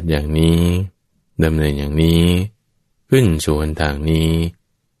ปฏิบัติอย่างนี้ดำเนินอย่างนี้ขึ้นสู่หนทางนี้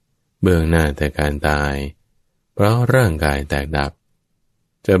เบื้องหน้าแต่การตายเพราะร่างกายแตกดับ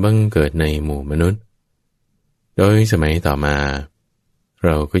จะบังเกิดในหมู่มนุษย์โดยสมัยต่อมาเร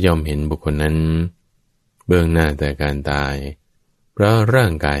าก็ย่อมเห็นบุคคลนั้นเบื้องหน้าแต่การตายเพราะร่า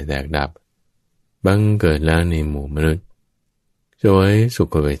งกายแตกดับบังเกิดแล้วในหมู่มนุษย์โดยสุ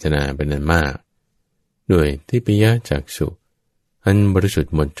ขเวทนาเป็นอันมากด้วยทิพยจักษุอันบริสุท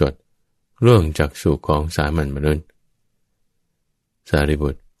ธิ์หมดจดล่วงจักษุของสามัญมนุษย์สารีบุ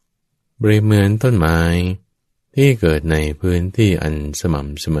ตรเปรียบเหมือนต้นไม้ที่เกิดในพื้นที่อันสม่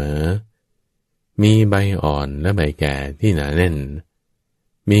ำเสมอมีใบอ่อนและใบแก่ที่หนาแน่น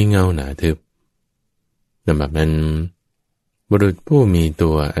มีเงาหนาทึบลำดับนั้นบุรุษผู้มี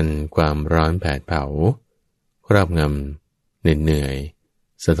ตัวอันความร้อนแผดเผาครอบงำเหนื่อย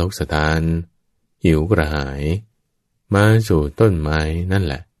สะทกสะท้านหิวกระหายมาสู่ต้นไม้นั่น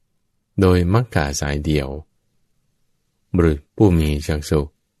แหละโดยมักกะสายเดียวบุรุษผู้มีจักษุ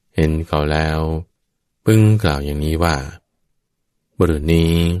เห็นเขาแล้วพึงกล่าวอย่างนี้ว่าบุรุษ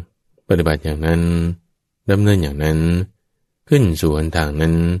นี้ปฏิบัติอย่างนั้นดำเนินอย่างนั้นขึ้นสู่หนทาง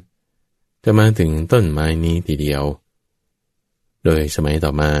นั้นจะมาถึงต้นไม้นี้ทีเดียวโดยสมัยต่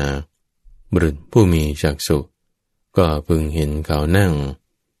อมาบุรุษผู้มีจักษุก็พึงเห็นเขานั่ง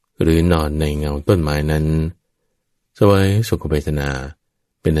หรือนอนในเงาต้นไม้นั้นเสวยสุขเวทนา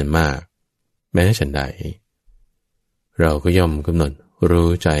เป็นอันมากแม้ฉันใดเราก็ย่อมกำหนดรู้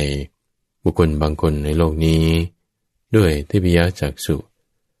ใจบุคคลบางคนในโลกนี้ด้วยทิพยจักษุ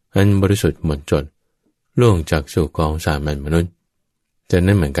อันบริสุทธิ์หมดจดล่วงจักษุของสามัญมนุษย์จะ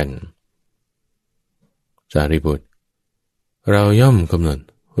นั่นเหมือนกันสารีบุตรเราย่อมกำหนด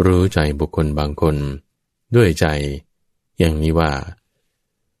รู้ใจบุคคลบางคนด้วยใจอย่างนี้ว่า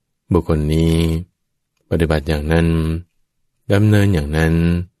บุคคลนี้ปฏิบัติอย่างนั้นดำเนินอย่างนั้น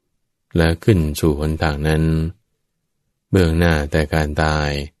และขึ้นสู่หนทางนั้นเบื้องหน้าแต่การตาย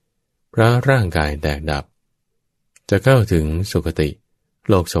เพราะร่างกายแตกดับจะเข้าถึงสุคติ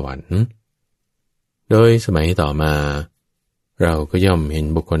โลกสวรรค์โดยสมัยต่อมาเราก็ย่อมเห็น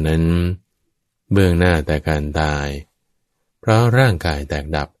บุคคลนั้นเบื้องหน้าแต่การตายเพราะร่างกายแตก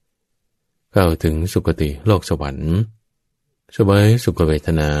ดับเข้าถึงสุคติโลกสวรรค์เสวยสุขเวท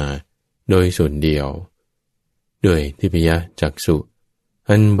นาโดยส่วนเดียวด้วยทิพยจักษุ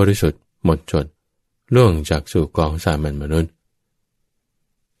อันบริสุทธิ์หมดจดล่วงจักษุของสามัญมนุษย์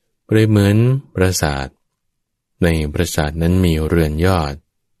เปรียบเหมือนปราสาทในปราสาทนั้นมีเรือนยอด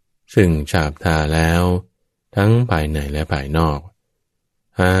ซึ่งฉาบทาแล้วทั้งภายในและภายนอก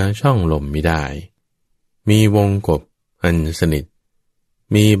หาช่องลมมิได้มีวงกบอันสนิท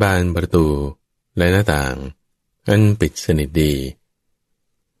มีบานประตูและหน้าต่างอันปิดสนิทดี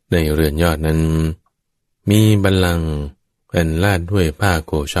ในเรือนยอดนั้นมีบัลลังก์อันลาดด้วยผ้าโ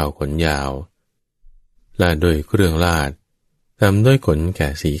กเชาขนยาวลาดด้วยเครื่องลาดทำด้วยขนแกะ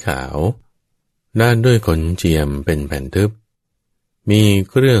สีขาวลาดด้วยขนเจียมเป็นแผ่นทึบมี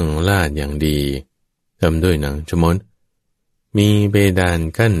เครื่องลาดอย่างดีทำด้วยหนังชมดมีเบดาน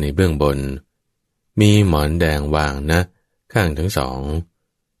กั้นในเบื้องบนมีหมอนแดงวางนะข้างทั้งสอง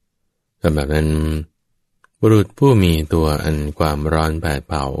สำหรับนั้นบุรุษผู้มีตัวอันความร้อนแผด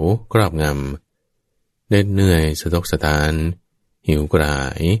เผาครอบงำเหน็ดเหนื่อยสะทกสะท้านหิวกระหา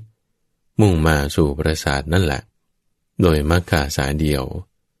ยมุ่งมาสู่ปราสาทนั่นแหละโดยมักกะสายเดียว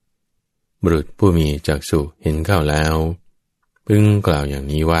บุรุษผู้มีจักษุเห็นเข้าแล้วพึงกล่าวอย่าง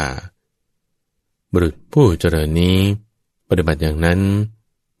นี้ว่าบุรุษผู้เจริญนี้ปฏิบัติอย่างนั้น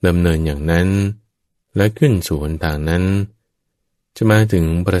ดำเนินอย่างนั้นและขึ้นสู่หนทางนั้นจะมาถึง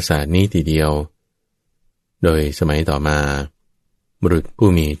ปราสาทนี้ทีเดียวโดยสมัยต่อมาบุรุษผู้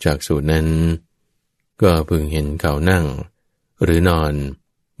มีจักษุนั้นก็พึงเห็นเขานั่งหรือนอน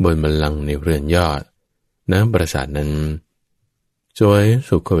บนบัลลังก์ในเรือนยอดณปราสาทนั้นโดย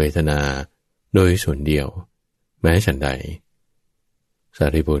สุขเวทนาโดยส่วนเดียวแม้ฉันใดสา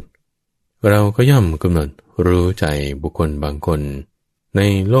รีบุตรเราก็ย่อมกำหนดรู้ใจบุคคลบางคนใน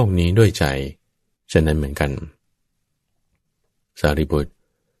โลกนี้ด้วยใจฉะนั้นเหมือนกันสารีบุตร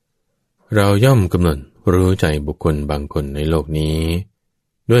เราย่อมกำหนดรู้ใจบุคคลบางคนในโลกนี้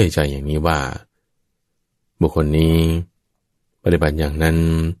ด้วยใจอย่างนี้ว่าบุคคลนี้ปฏิบัติอย่างนั้น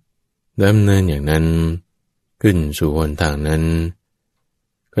ดำเนินอย่างนั้นขึ้นสู่หนทางนั้น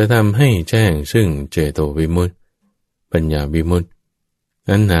ก็ทำให้แจ้งซึ่งเจโตวิมุตติปัญญาวิมุตติ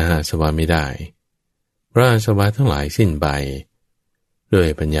นั้นหาอาสวะไม่ได้เพราะอาสวะทั้งหลายสิ้นไปด้วย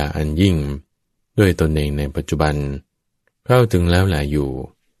ปัญญาอันยิ่งด้วยตนเองในปัจจุบันเข้าถึงแล้วแลอยู่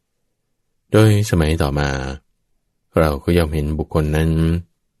โดยสมัยต่อมาเราก็ย่อมเห็นบุคคลนั้น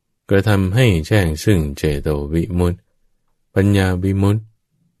กระทำให้แจ้งซึ่งเจโตวิมุตติปัญญาวิมุตติ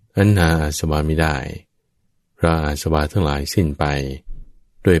อันหาอาสวะไม่ได้เพราะอาสวะทั้งหลายสิ้นไป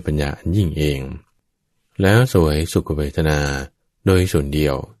ด้วยปัญญาอันยิ่งเองแล้วเสวยสุขเวทนาโดยส่วนเดี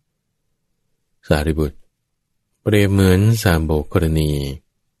ยวสารีบุตรเปรียบเหมือนสามโบกกรณี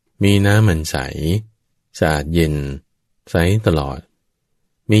มีน้ำมันใสสะอาดเย็นใสตลอด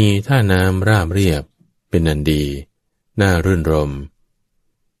มีท่าน้ำราบเรียบเป็นอันดีน่ารื่นรม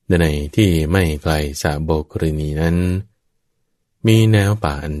ในที่ไม่ไกลสามโบกกรณีนั้นมีแนว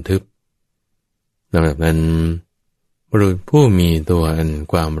ป่าอันทึบลำดับนั้นบุรุษผู้มีตัวอัน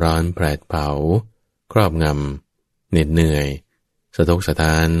ความร้อนแผดเผาครอบงำเหน็ดเหนื่อยสะทกสะ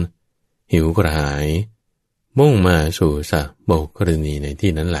ท้านหิวกระหายมุ่งมาสู่สะโบกกรณีใน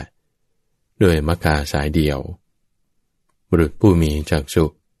ที่นั้นแหละด้วยมรรคาสายเดียวบุรุษผู้มีจักษุ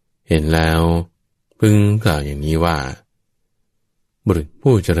เห็นแล้วพึงกล่าวอย่างนี้ว่าบุรุษ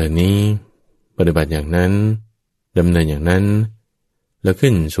ผู้เจริญนี้ปฏิบัติอย่างนั้นดำเนินอย่างนั้นแล้ว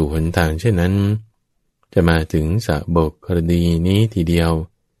ขึ้นสู่หนทางเช่นนั้นจะมาถึงสะโบกกรณีนี้ทีเดียว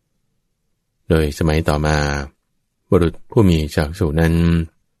โดยสมัยต่อมาบุรุษผู้มีจักษุนั้น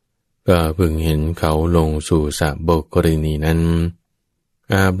ก็พึงเห็นเขาลงสู่สะโบกกรณีนั้น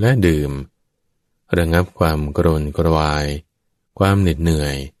อาบและดื่มระงับความกรนกระวายความเหน็ดเหนื่อ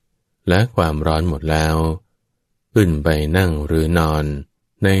ยและความร้อนหมดแล้วขึ้นไปนั่งหรือนอน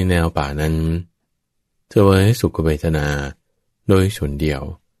ในแนวป่านั้นเสวยสุขเวทนาโดยส่วนเดียว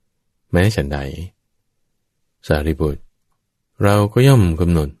แม้ฉันใดสารีบุตรเราก็ย่อมก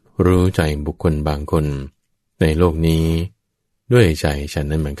ำหนดรู้ใจบุคคลบางคนในโลกนี้ด้วยใจฉัน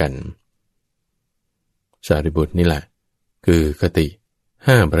นั้นเหมือนกันสารีบุตรนี่แหละคือคติ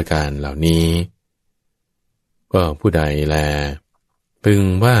5ประการเหล่านี้ก็ผู้ใดแลพึง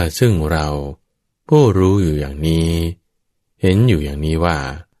ว่าซึ่งเราผู้รู้อยู่อย่างนี้เห็นอยู่อย่างนี้ว่า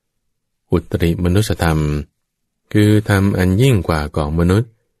อุตริมนุสธรรมคือธรรมอันยิ่งกว่าของมนุษ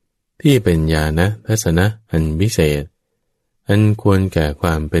ย์ที่เป็นญาณทัศนะอันวิเศษอันควรแก่คว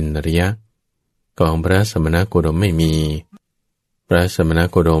ามเป็นอริยะของพระสมณโคดมไม่มีพระสมณ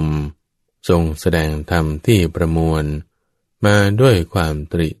โคดมทรงแสดงธรรมที่ประมวลมาด้วยความ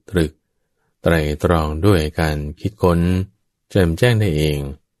ตรีตรึกไตร่ตรองด้วยการคิดค้นแจ่มแจ้งได้เอง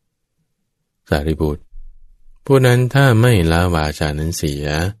สารีบุตรผู้นั้นถ้าไม่ละวาจานั้นเสีย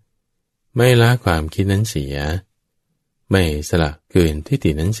ไม่ละความคิดนั้นเสียไม่สละคืนทิฏฐิ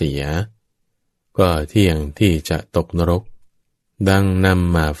นั้นเสียก็เที่ยงที่จะตกนรกดังน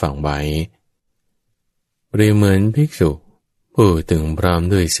ำมาฝังไว้เปรียบเหมือนภิกษุผู้ถึงพร้อม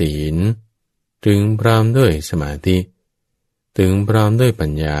ด้วยศีลถึงพร้อมด้วยสมาธิถึงพร้อมด้วยปั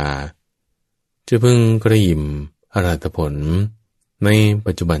ญญาจะพึงกระยิมอรหัตผลใน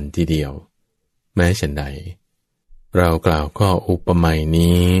ปัจจุบันทีเดียวแม้ฉันใดเรากล่าวข้ออุปมา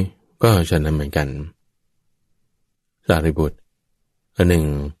นี้ก็ฉะนั้นเหมือนกันสารีบุตรอันหนึ่ง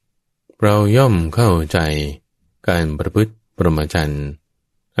เราย่อมเข้าใจการประพฤติพรหมจรรย์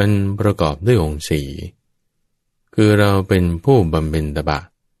อันประกอบด้วยองค์สี่คือเราเป็นผู้บำเพ็ญตบะ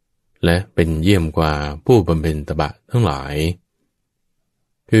และเป็นเยี่ยมกว่าผู้บำเพ็ญตบะทั้งหลาย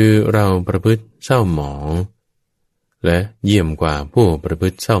คือเราประพฤติเศร้าหมองและเยี่ยมกว่าผู้ประพฤ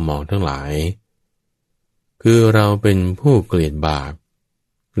ติเศร้าหมองทั้งหลายคือเราเป็นผู้เกลียดบาป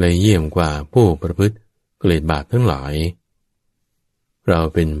และเยี่ยมกว่าผู้ประพฤติเกลียดบาปทั้งหลายเรา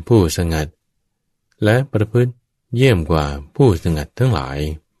เป็นผู้สงัดและประพฤติเยี่ยมกว่าผู้สงัดทั้งหลาย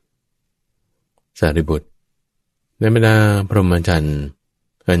สารีบุตรในบรรดาพรหมจรรย์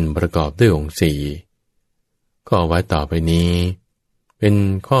อันประกอบด้วยองค์สี่ข้อวัดต่อไปนี้เป็น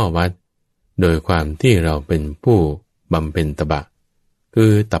ข้อวัดโดยความที่เราเป็นผู้บำเพ็ญตบะคื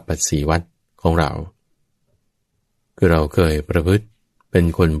อตัปปสีวัดของเราคือเราเคยประพฤติเป็น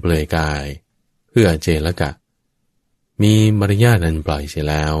คนเปลือยกายเพื่อเจรกะมีมารยาทอันปล่อยเสีย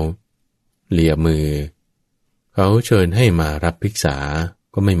แล้วเหลี่ยมือเขาเชิญให้มารับภิกษา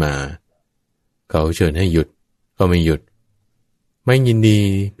ก็ไม่มาเขาเชิญให้หยุดก็ไม่หยุดไม่ยินดี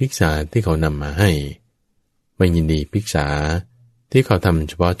ภิกษาที่เขานำมาให้ไม่ยินดีภิกษาที่เขาทำ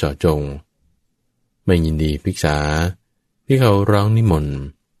เฉพาะเจาะจงไม่ยินดีภิกษาที่เขาร้องนิมนต์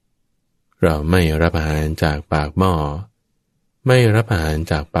เราไม่รับอาหารจากปากหม้อไม่รับอาหาร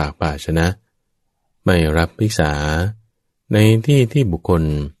จากปากภาชนะไม่รับภิกษาในที่ที่บุคคล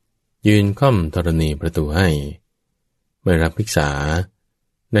ยืนค่อมธรณีประตูให้ไม่รับภิกษา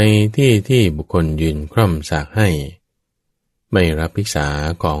ในที่ที่บุคคลยืนคร่อมสากให้ ไม่รับภิกษา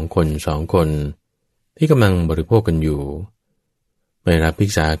ของคนสองคนที่กำลังบริโภคกันอยู่ไม่รับภิ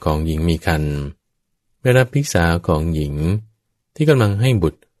กษาของหญิงมีครรภ์ไม่รับภิกษาของหญิงที่กำลังให้บุ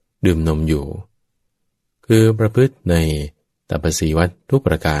ตรดื่มนมอยู่คือประพฤติในตัปสีวัตทุกป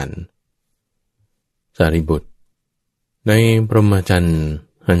ระการสารีบุตรในพรหมจรรย์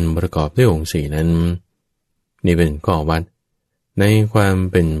อันประกอบด้วยองค์สี่นั้นนี่เป็นข้อวัดในความ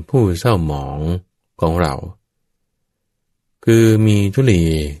เป็นผู้เศร้าหมองของเราคือมีทุลี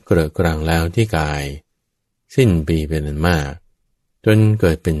เกลอะกรังแล้วที่กายสิ้นปีเป็นอันมากจนเ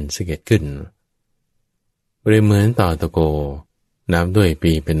กิดเป็นสะเก็ดขึ้นเปรียบเหมือนต่อตะโกนับด้วย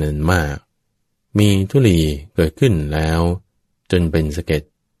ปีเป็นอันมากมีทุลีเกิดขึ้นแล้วจนเป็นสะเก็ด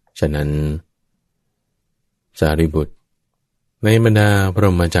ฉะนั้นสารีบุตรในบรรดาพร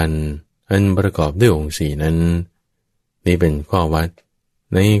หมจรรย์อันประกอบด้วยองค์สี่นั้นนี่เป็นข้อวัด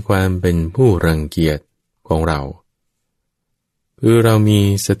ในความเป็นผู้รังเกียจของเราคือเรามี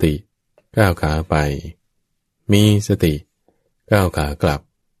สติก้าวขาไปมีสติก้าวขากลับ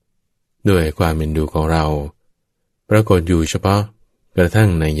ด้วยความเอ็นดูของเราปรากฏอยู่เฉพาะกระทั่ง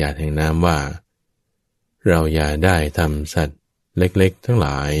ในหยาดแห่งน้ำว่าเราอย่าได้ทำสัตว์เล็กๆทั้งหล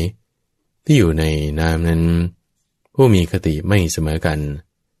ายที่อยู่ในน้ำนั้นผู้มีคติไม่เสมอกัน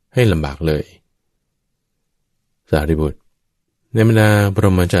ให้ลำบากเลยสารีบุตรในบรรดาพร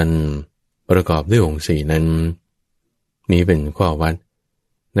หมจรรย์ประกอบด้วยองค์สี่นั้นนี้เป็นข้อวัด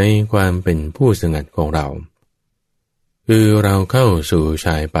ในความเป็นผู้สงัดของเราคือเราเข้าสู่ช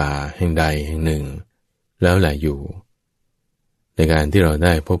ายป่าแห่งใดแห่งหนึ่งแล้วแหละอยู่ในการที่เราไ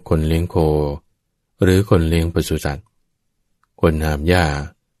ด้พบคนเลี้ยงโคหรือคนเลี้ยงปศุสัตว์คนหามหญ้า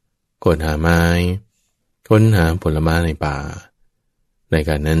คนหาไม้คนหาผลไม้ในป่าในก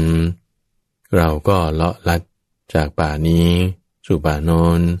ารนั้นเราก็เลาะลัดจากป่านี้สู่ป่าโน้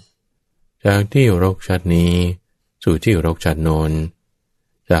นจากที่รกชัดนี้สู่ที่รกชัดโน้น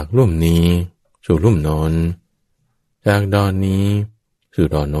จากลุ่มนี้สู่ลุ่มโน้นจากดอนนี้สู่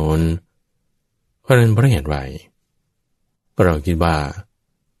ดอนโน้นเพราะนั้นเพราะเหตุไรเพราะเราคิดว่า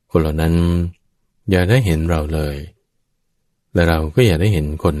คนเหล่านั้นอย่าได้เห็นเราเลยและเราก็อย่าได้เห็น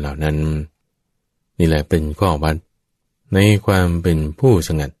คนเหล่านั้นนี่แหละเป็นข้อวัดในความเป็นผู้ส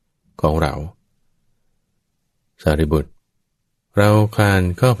งัดของเราสารีบุตรเราคลาน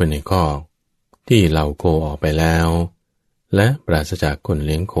เข้าไปในคอกที่เหล่าโคออกไปแล้วและปราศจากคนเ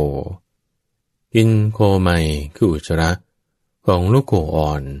ลี้ยงโคกินโคใหม่คืออุจจาระของลูกโคอ่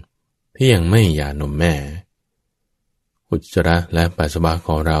อนที่ยังไม่หย่านมแม่อุจจาระและปัสสาวะข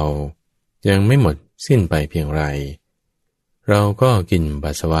องเรายังไม่หมดสิ้นไปเพียงไรเราก็กิน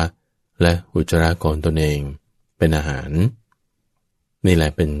ปัสสาวะและอุจจาระของตนเองเป็นอาหารนี่แหละ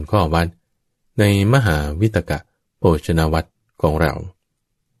เป็นข้อวัดในมหาวิตกโภชนวัตรของเรา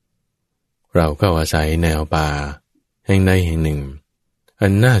เข้าอาศัยแนวป่าแห่งใดแห่งหนึ่งอั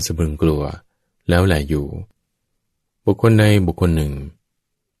นน่าสะพรึงกลัวแล้วแหละอยู่บุคคลใดบุคคลหนึ่ง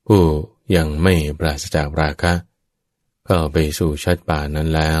ผู้ยังไม่ปราศจากราคะเข้าไปสู่ชัดป่านั้น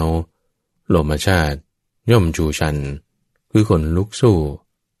แล้วโลมชาติย่อมจูชันคือคนลุกสู้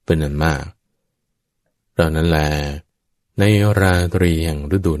เป็นอันมากเรานั้นแลในราตรีแห่ง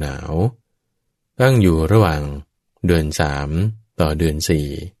ฤดูหนาวตั้งอยู่ระหว่างเดือน3ต่อเดือน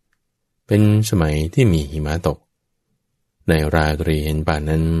4เป็นสมัยที่มีหิมะตกในราตรีเห็นป่า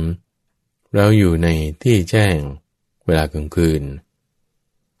นั้นเราอยู่ในที่แจ้งเวลากลางคืน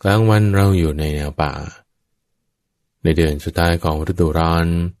กลางวันเราอยู่ในแนวป่าในเดือนสุดท้ายของฤดูร้อน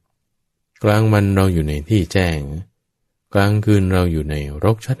กลางวันเราอยู่ในที่แจ้งกลางคืนเราอยู่ในร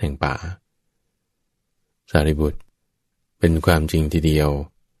กชัดแห่งป่าสารีบุตรเป็นความจริงทีเดียว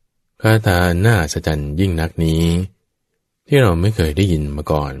คาถาน่าอัศจรรย์ยิ่งนักนี้ที่เราไม่เคยได้ยินมา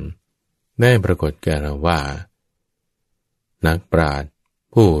ก่อนได้ปรากฏแก่เราว่านักปราชญ์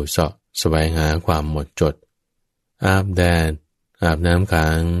ผู้เสาะแสวงหาความหมดจดอาบแดดอาบน้ำค้า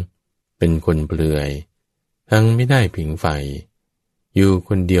งเป็นคนเปลือยทั้งไม่ได้ผิงไฟอยู่ค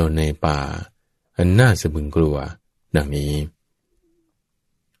นเดียวในป่าอันน่าสะพรึงกลัวดังนี้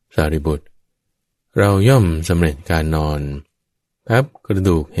สารีบุตรเราย่อมสำเร็จการนอนทับกระ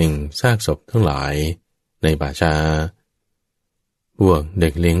ดูกแห่งซากศพทั้งหลายในป่าช้าพวกเด็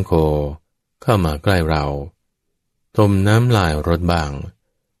กเลี้ยงโคเข้ามาใกล้เราทมน้ำลายรถบ้าง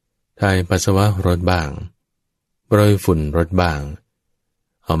ถ่ายปัสสาวะรถบ้างโปรยฝุ่นรถบ้าง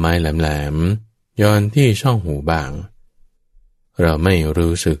เอาไม้แหลมๆย้อนที่ช่องหูบ้างเราไม่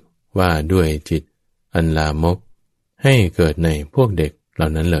รู้สึกว่าด้วยจิตอันลามกให้เกิดในพวกเด็กเหล่า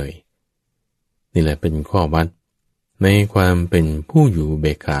นั้นเลยนี่แหละเป็นข้อวัดในความเป็นผู้อยู่เบ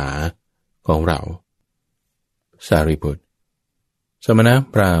กขาของเราสารีบุตรสมณ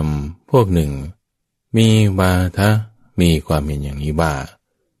พราหมณ์พวกหนึ่งมีวาทะ มีความเห็นอย่างนี้ว่า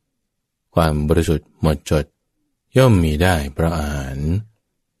ความบริสุทธิ์หมดจดย่อมมีได้เพราะอาหาร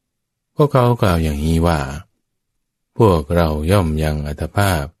พวกเขากล่าวอย่างนี้ว่าพวกเราย่อมยังอัตภ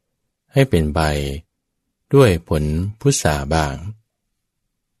าพให้เป็นไปด้วยผลพุทราบ้าง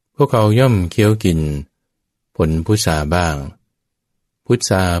พวกเขาย่อมเคี้ยวกินผลพุทราบ้างพุท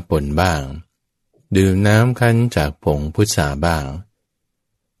ราป่นบ้างดื่มน้ำคั้นจากผงพุทราบ้าง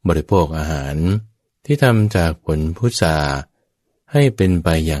บริโภคอาหารที่ทำจากผลพุทราให้เป็นไป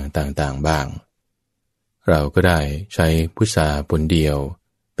อย่างต่างๆบ้างเราก็ได้ใช้พุทราผลเดียว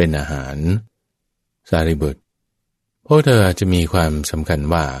เป็นอาหารสารีบุตรพวกเธออาจจะมีความสำคัญ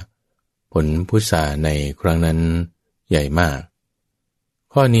ว่าผลพุทราในครั้งนั้นใหญ่มาก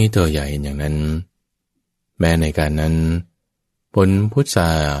ข้อนี้เธอใหญ่อย่างนั้นแม้ในการนั้นผลพุทร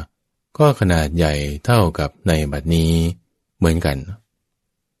าก็ขนาดใหญ่เท่ากับในบัดนี้เหมือนกัน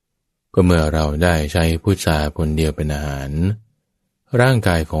ก็เมื่อเราได้ใช้พุทราผลเดียวเป็นอาหารร่างก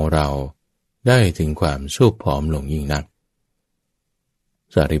ายของเราได้ถึงความสูบผอมลงยิ่งนัก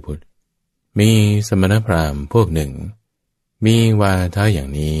สารีบุตรมีสมณพราหมณ์พวกหนึ่งมีวาทะอย่า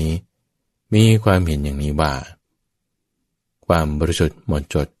งนี้มีความเห็นอย่างนี้ว่าความบริสุทธิ์หมด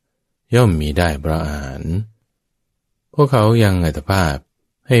จดย่อมมีได้เพราะอาหารพวกเขายังอัตภาพ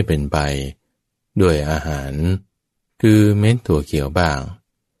ให้เป็นไปด้วยอาหารคือเม็ดถั่วเขียวบ้าง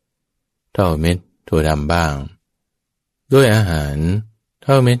เท่าเม็ดถั่วดำบ้างด้วยอาหารเ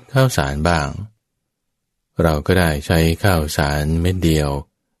ท่าเม็ดข้าวสารบ้างเราก็ได้ใช้ข้าวสารเม็ดเดียว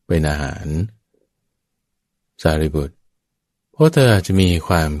เป็นอาหารสารีบุตรเพราะเธออาจจะมีค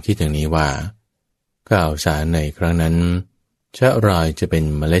วามคิดอย่างนี้ว่าข้าวสารในครั้งนั้นชะรอยจะเป็น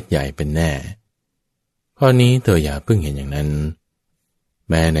เมล็ดใหญ่เป็นแน่ข้อนี้เธออย่าเพิ่งเห็นอย่างนั้น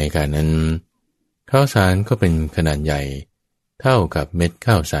แม้ในการนั้นข้าวสารก็เป็นขนาดใหญ่เท่ากับเม็ด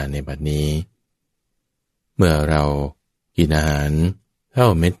ข้าวสารในบัดนี้เมื่อเรากินอาหารเท่า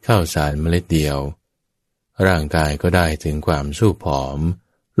เม็ดข้าวสารเมล็ดเดียวร่างกายก็ได้ถึงความสู้ผอม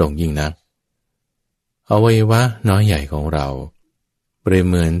ลงยิ่งนักอวัยวะน้อยใหญ่ของเราเปรียบ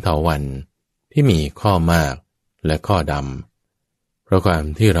เหมือนเถาวัลย์ที่มีข้อมากและข้อดำเพราะความ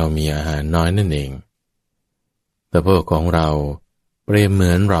ที่เรามีอาหารน้อยนั่นเองสะโพกของเราเปรียบเหมื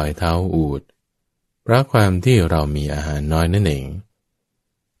อนรอยเท้าอูฐเพราะความที่เรามีอาหารน้อยนั่นเอง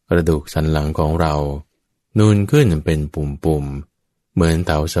กระดูกสันหลังของเรานูนขึ้นเป็นปุ่มๆเหมือนเ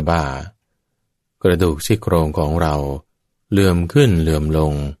ถาสะบ้ากระดูกซี่โครงของเราเหลื่อมขึ้นเหลื่อมล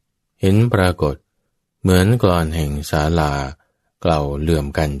งเห็นปรากฏเหมือนกลอนแห่งศาลาเกล่าเหลื่อม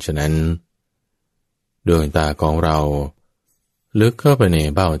กันฉะนั้นดวงตาของเราลึกเข้าไปใน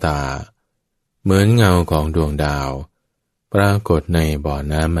เบ้าตาเหมือนเงาของดวงดาวปรากฏในบ่อ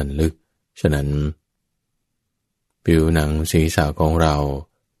น้ำมันลึกฉะนั้นผิวหนังศีรษะของเรา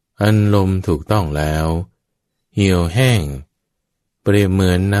อันลมถูกต้องแล้วเหี่ยวแห้งเปรียบเหมื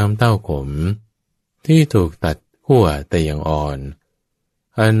อนน้ำเต้าขมที่ถูกตัดขั้วแต่ยังอ่อน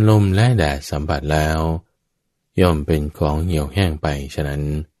อันลมและแดดสัมผัสแล้วย่อมเป็นของเหี่ยวแห้งไปฉะนั้น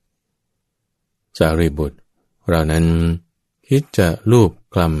สารีบุตรเรานั้นคิดจะลูบ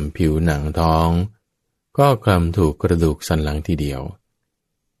คลำผิวหนังท้องก็คลำถูกกระดูกสันหลังทีเดียว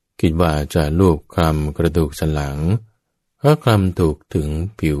คิดว่าจะลูบคลำกระดูกสันหลังก็คลำถูกถึง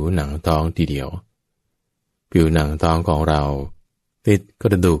ผิวหนังท้องทีเดียวผิวหนังท้องของเราติดก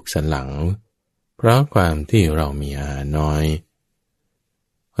ระดูกสันหลังเพราะความที่เรามีอาหารน้อย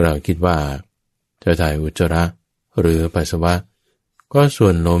เราคิดว่าจะถ่ายอุจจาระหรือปัสสาวะก็ส่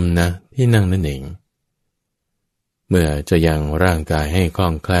วนลมนะที่นั่งนั่นเองเมื่อจะยังร่างกายให้คล่อ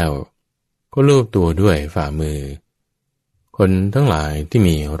งแคล่วก็ลูบตัวด้วยฝ่ามือคนทั้งหลายที่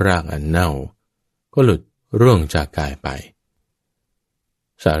มีรากอันเน่าก็หลุดร่วงจากกายไป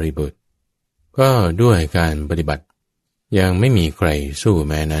สารีบุตรก็ด้วยการปฏิบัติยังไม่มีใครสู้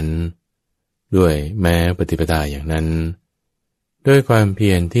แม้นั้นด้วยแม้ปฏิปทาอย่างนั้นด้วยความเพี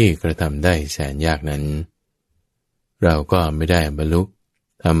ยรที่กระทำได้แสนยากนั้นเราก็ไม่ได้บรรลุ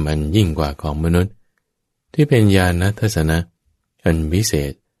ธรรมอันยิ่งกว่าของมนุษย์ที่เป็นญาณทัศนะอันวิเศ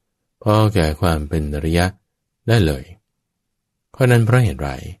ษพอแก่ความเป็นอริยะได้เลยข้อนั้นเพราะเหตุไร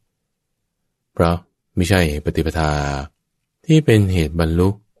เพราะไม่ใช่ปฏิปทาที่เป็นเหตุบรรลุ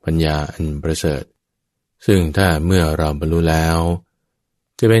ปัญญาอันประเสริฐซึ่งถ้าเมื่อเราบรรลุแล้ว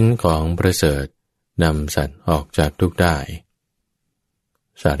จะเป็นของประเสริฐนำสัตว์ออกจากทุกข์ได้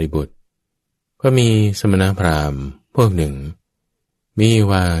สารีบุตรก็มีสมณพราหมณ์พวกหนึ่งมี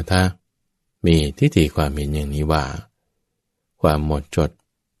วาทะมีทิฏฐิความเห็นอย่างนี้ว่าความหมดจด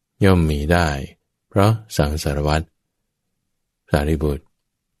ย่อมมีได้เพราะสังสารวัฏสารีบุตร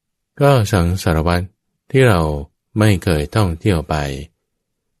ก็สังสารวัฏที่เราไม่เคยท่องเที่ยวไป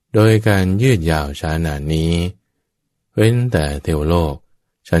โดยการยืดยาวช้านานนี้ เว้นแต่เทวโลก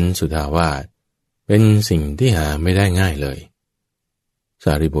ชั้นสุทาวาสเป็นสิ่งที่หาไม่ได้ง่ายเลยส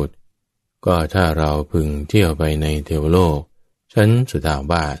ารีบุตรก็ถ้าเราพึงเที่ยวไปในเทวโลกชั้นสุทา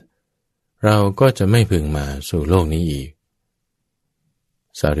วาสเราก็จะไม่พึงมาสู่โลกนี้อีก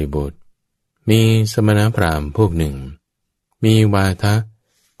สารีบุตรมีสมณพราหมณ์พวกหนึ่งมีวาทะ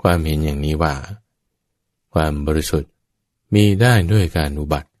ความเห็นอย่างนี้ว่าความบริสุทธิ์มีได้ด้วยการอุ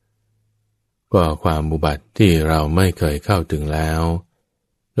บัติก็ความอุบัติที่เราไม่เคยเข้าถึงแล้ว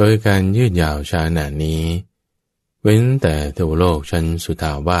โดยการยืดยาวช้านานนี้เว้นแต่เทวโลกชั้นสุท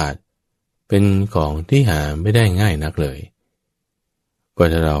าวาสเป็นของที่หาไม่ได้ง่ายนักเลยก็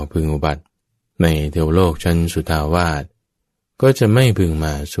ถ้าเราพึงอุบัติในเทวโลกชั้นสุทาวาสก็จะไม่พึงม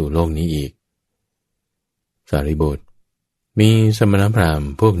าสู่โลกนี้อีกสารีบุตรมีสมณพราหมณ์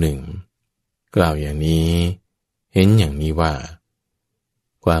พวกหนึ่งกล่าวอย่างนี้เห็นอย่างนี้ว่า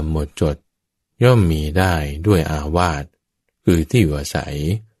ความหมดจดย่อมมีได้ด้วยอาวาสคือที่อยู่อาศัย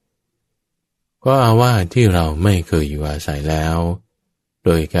ก็อาวาสที่เราไม่เคยอยู่อาศัยแล้วโด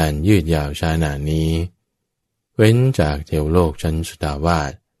ยการยืดยาวช้านานนี้เว้นจากเทวโลกชั้นสุทาวา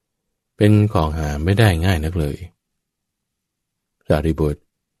สเป็นของหาไม่ได้ง่ายนักเลยสารีบุตร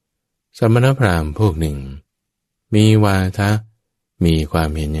สมณพราหมณ์พวกหนึ่งมีวาทะมีความ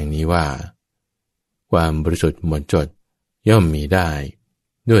เห็นอย่างนี้ว่าความบริสุทธิ์หมดจดย่อมมีได้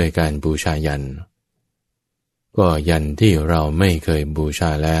ด้วยการบูชายัญก็ยัญที่เราไม่เคยบูชา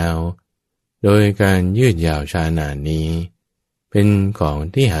แล้วโดยการยืดยาวช้านานนี้เป็นของ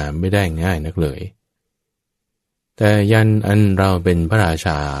ที่หาไม่ได้ง่ายนักเลยแต่ยัญอันเราเป็นพระราช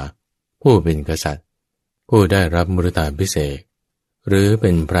าผู้เป็นกษัตริย์ผู้ได้รับมุริตาภิเษกหรือเป็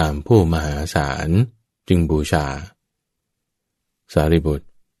นพราหมณ์ผู้มหาศาลจึงบูชาสารีบุตร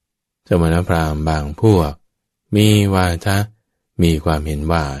สมณพราหมณ์บางพวกมีวาทะมีความเห็น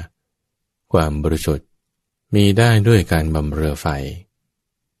ว่าความบริสุทธิ์มีได้ด้วยการบำเรอไฟ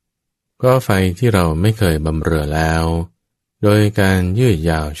ก็ไฟที่เราไม่เคยบำเรอแล้วโดยการยืด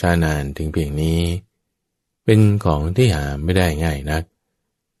ยาวช้านานถึงเพียงนี้เป็นของที่หาไม่ได้ง่ายนัก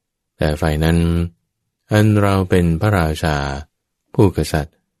แต่ไฟนั้นอันเราเป็นพระราชาผู้กษัตริ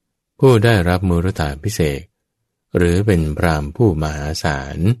ย์ผู้ได้รับมุริตาภิเษกหรือเป็นพราหมณ์ผู้มหาศา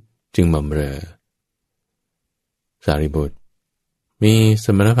ลจึงบำเรอสารีบุตรมีส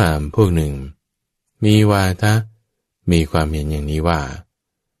มณพราหมณ์พวกหนึ่งมีวาทะมีความเห็นอย่างนี้ว่า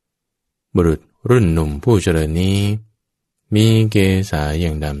บุรุษรุ่นหนุ่มผู้เจริญนี้มีเกศาอย่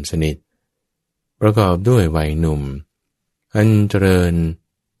างดำสนิทประกอบด้วยวัยหนุ่มอันเจริญ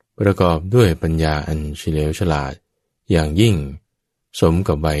ประกอบด้วยปัญญาอันเฉลียวฉลาดอย่างยิ่งสม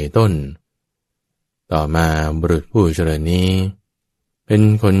กับวัยต้นต่อมาบุรุษผู้เจริญนี้เป็น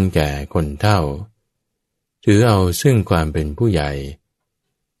คนแก่คนเฒ่าถือเอาซึ่งความเป็นผู้ใหญ่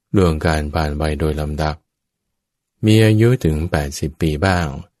ล่วงการผ่านวัยโดยลำดับมีอายุถึง80 ปีบ้าง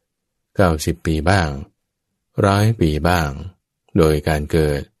90 ปีบ้าง100 ปีบ้างโดยการเ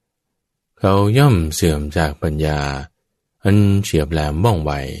กิดเขาย่อมเสื่อมจากปัญญาอันเฉียบแหลมว่องไ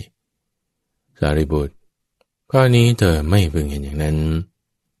วสารีบุตรข้อนี้เธอไม่พึงเห็นอย่างนั้น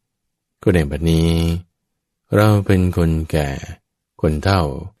ก็ในบัดนี้เราเป็นคนแก่คนเฒ่า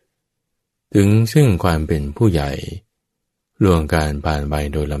ถึงซึ่งความเป็นผู้ใหญ่ล่วงการผ่านไป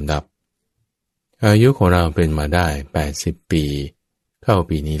โดยลำดับอายุของเราเป็นมาได้80 ปีเข้า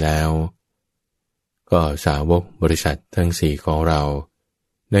ปีนี้แล้วก็สาวกบริษัททั้ง4ของเรา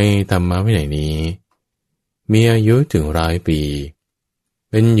ในธรรมวินัยนี้มีอายุถึง100 ปี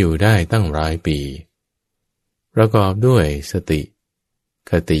เป็นอยู่ได้ตั้ง100 ปีประกอบด้วยสติ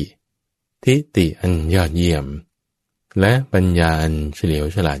คติทิฏฐิอันยอดเยี่ยมและปัญญาอันเฉลียว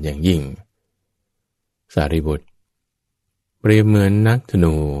ฉลาดอย่างยิ่งสารีบุตรเปรียบเหมือนนักธ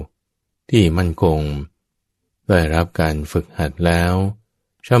นูที่มั่นคงได้รับการฝึกหัดแล้ว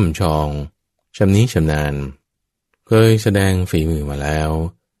ช่ำชองชำนิชำนาญเคยแสดงฝีมือมาแล้ว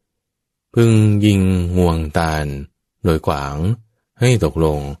พึงยิงงวงตาลโดยขวางให้ตกล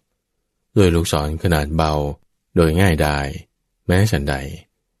งด้วยลูกศรขนาดเบาโดยง่ายดายแม้ฉันใด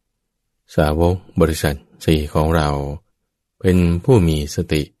สาวกบริษัท4ของเราเป็นผู้มีส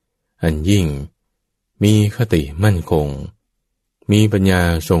ติอันยิ่งมีคติมั่นคงมีปัญญา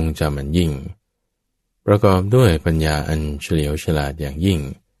ทรงจำอันยิ่งประกอบด้วยปัญญาอันเฉลียวฉลาดอย่างยิ่ง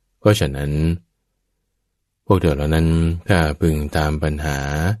เพราะฉะนั้นพวกเธอเหล่านั้นถ้าพึงตามปัญหา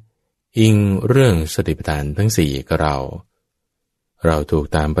อิงเรื่องสติปัฏฐานทั้ง4กับเราถูก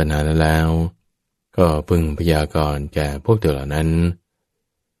ตามปัญหาแล้วก็พึงพยากรณ์แก่พวกเธอเหล่านั้น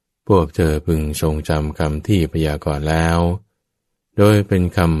พวกเธอพึงทรงจำคำที่พยากรณ์แล้วโดยเป็น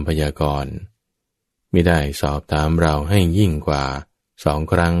คำพยากรณ์มิได้สอบถามเราให้ยิ่งกว่า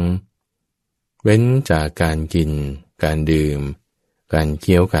2 ครั้งเว้นจากการกิน การดื่มการเ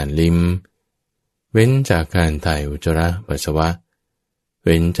คี้ยวการลิ้มเว้นจากการถ่ายอุจจาระปัสสาวะเ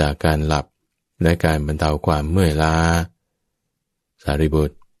ว้นจากการหลับและการบรรเทาความเมื่อยล้าสารีบุ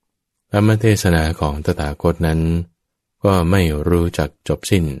ตรธรรมเทศนาของตถาคตนั้นก็ไม่รู้จักจบ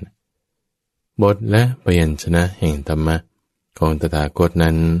สิ้นบทและพยัญชนะแห่งธรรมะของตถาคต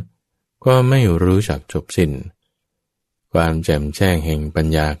นั้นก็ไม่รู้จักจบสิ้นความแจ่มแจ้งแห่งปัญ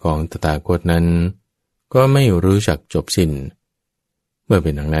ญาของตถาคตนั้นก็ไม่รู้จักจบสิ้นเมื่อเป็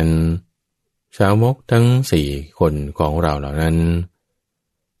นดังนั้นชาวมกทั้ง4 คนของเราเหล่านั้น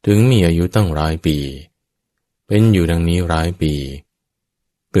ถึงมีอายุตั้ง100 ปีเป็นอยู่ดังนี้100 ปี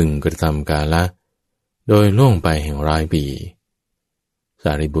พึงกระทำกาละโดยล่วงไปแห่ง100 ปีส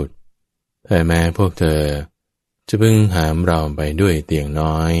ารีบุตรแต่แม้พวกเธอจะพึงหามเราไปด้วยเตียง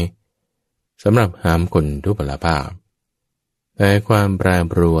น้อยสำหรับหามคนทุพพลภาพแต่ความแปร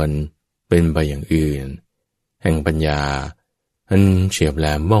ปรวนเป็นไปอย่างอื่นแห่งปัญญาอันเฉียบแหล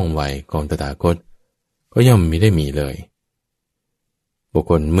มว่องไวของตถาคตก็ย่อมมิได้มีเลยบุค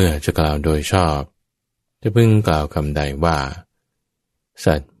คลเมื่อจะกล่าวโดยชอบจะพึงกล่าวคำใดว่า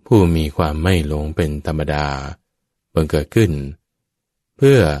สัตว์ผู้มีความไม่หลงเป็นธรรมดาบังเกิดขึ้นเ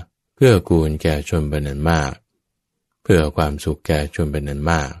พื่อกูลแก่ชนเป็นอันมากเพื่อความสุขแก่ชนเป็นอัน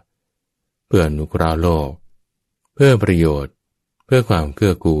มากเพื่ออนุเคราะห์โลกเพื่อประโยชน์เพื่อความเกื้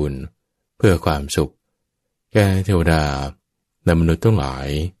อกูลเพื่อความสุขแก่เทวดาและมนุษย์ทั้งหลาย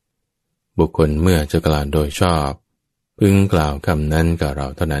บุคคลเมื่อจะกล่าวโดยชอบพึงกล่าวคำนั้นกับเรา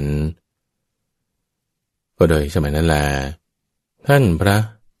เท่านั้นก็โดยสมัยนั้นแลท่านพระ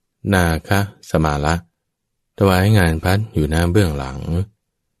นาคสมาละถวายงานพัดอยู่หน้าเบื้องหลัง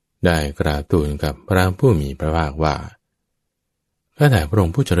ได้กราบทูลกับพระผู้มีพระภาคว่าข้าแต่พระอง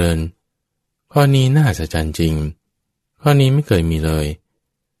ค์ผู้เจริญข้อนี้น่าอัศจรรย์จริงข้อนี้ไม่เคยมีเลย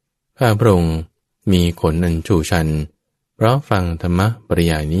ข้าพระองค์มีขนอันชูชันเพราะฟังธรรมะปริ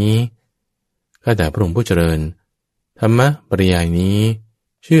ยายนี้ข้าแต่พระองค์ผู้เจริญธรรมะปริยายนี้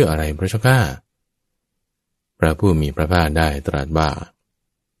ชื่ออะไรพระเจ้าข้าพระผู้มีพระภาคได้ตรัสว่า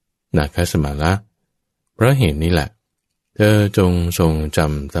นาคสมาละเพราะเหตุนี้แหละเธอจงทรงจ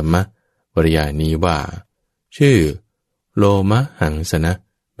ำธรรมะปริยายนี้ว่าชื่อโลมหังสนะ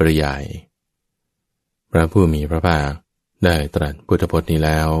ปริยายพระผู้มีพระภาคได้ตรัสพุทธพจน์นี้แ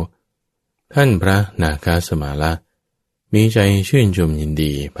ล้วท่านพระนาคสมาละมีใจชื่นชมยิน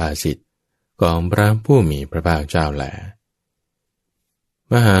ดีภาสิทธิ์ของพระผู้มีพระภาคเจ้าแล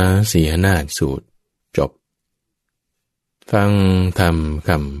มหาสีหนาฏสูตรจบฟังธรรมค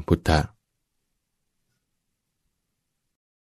ำพุทธ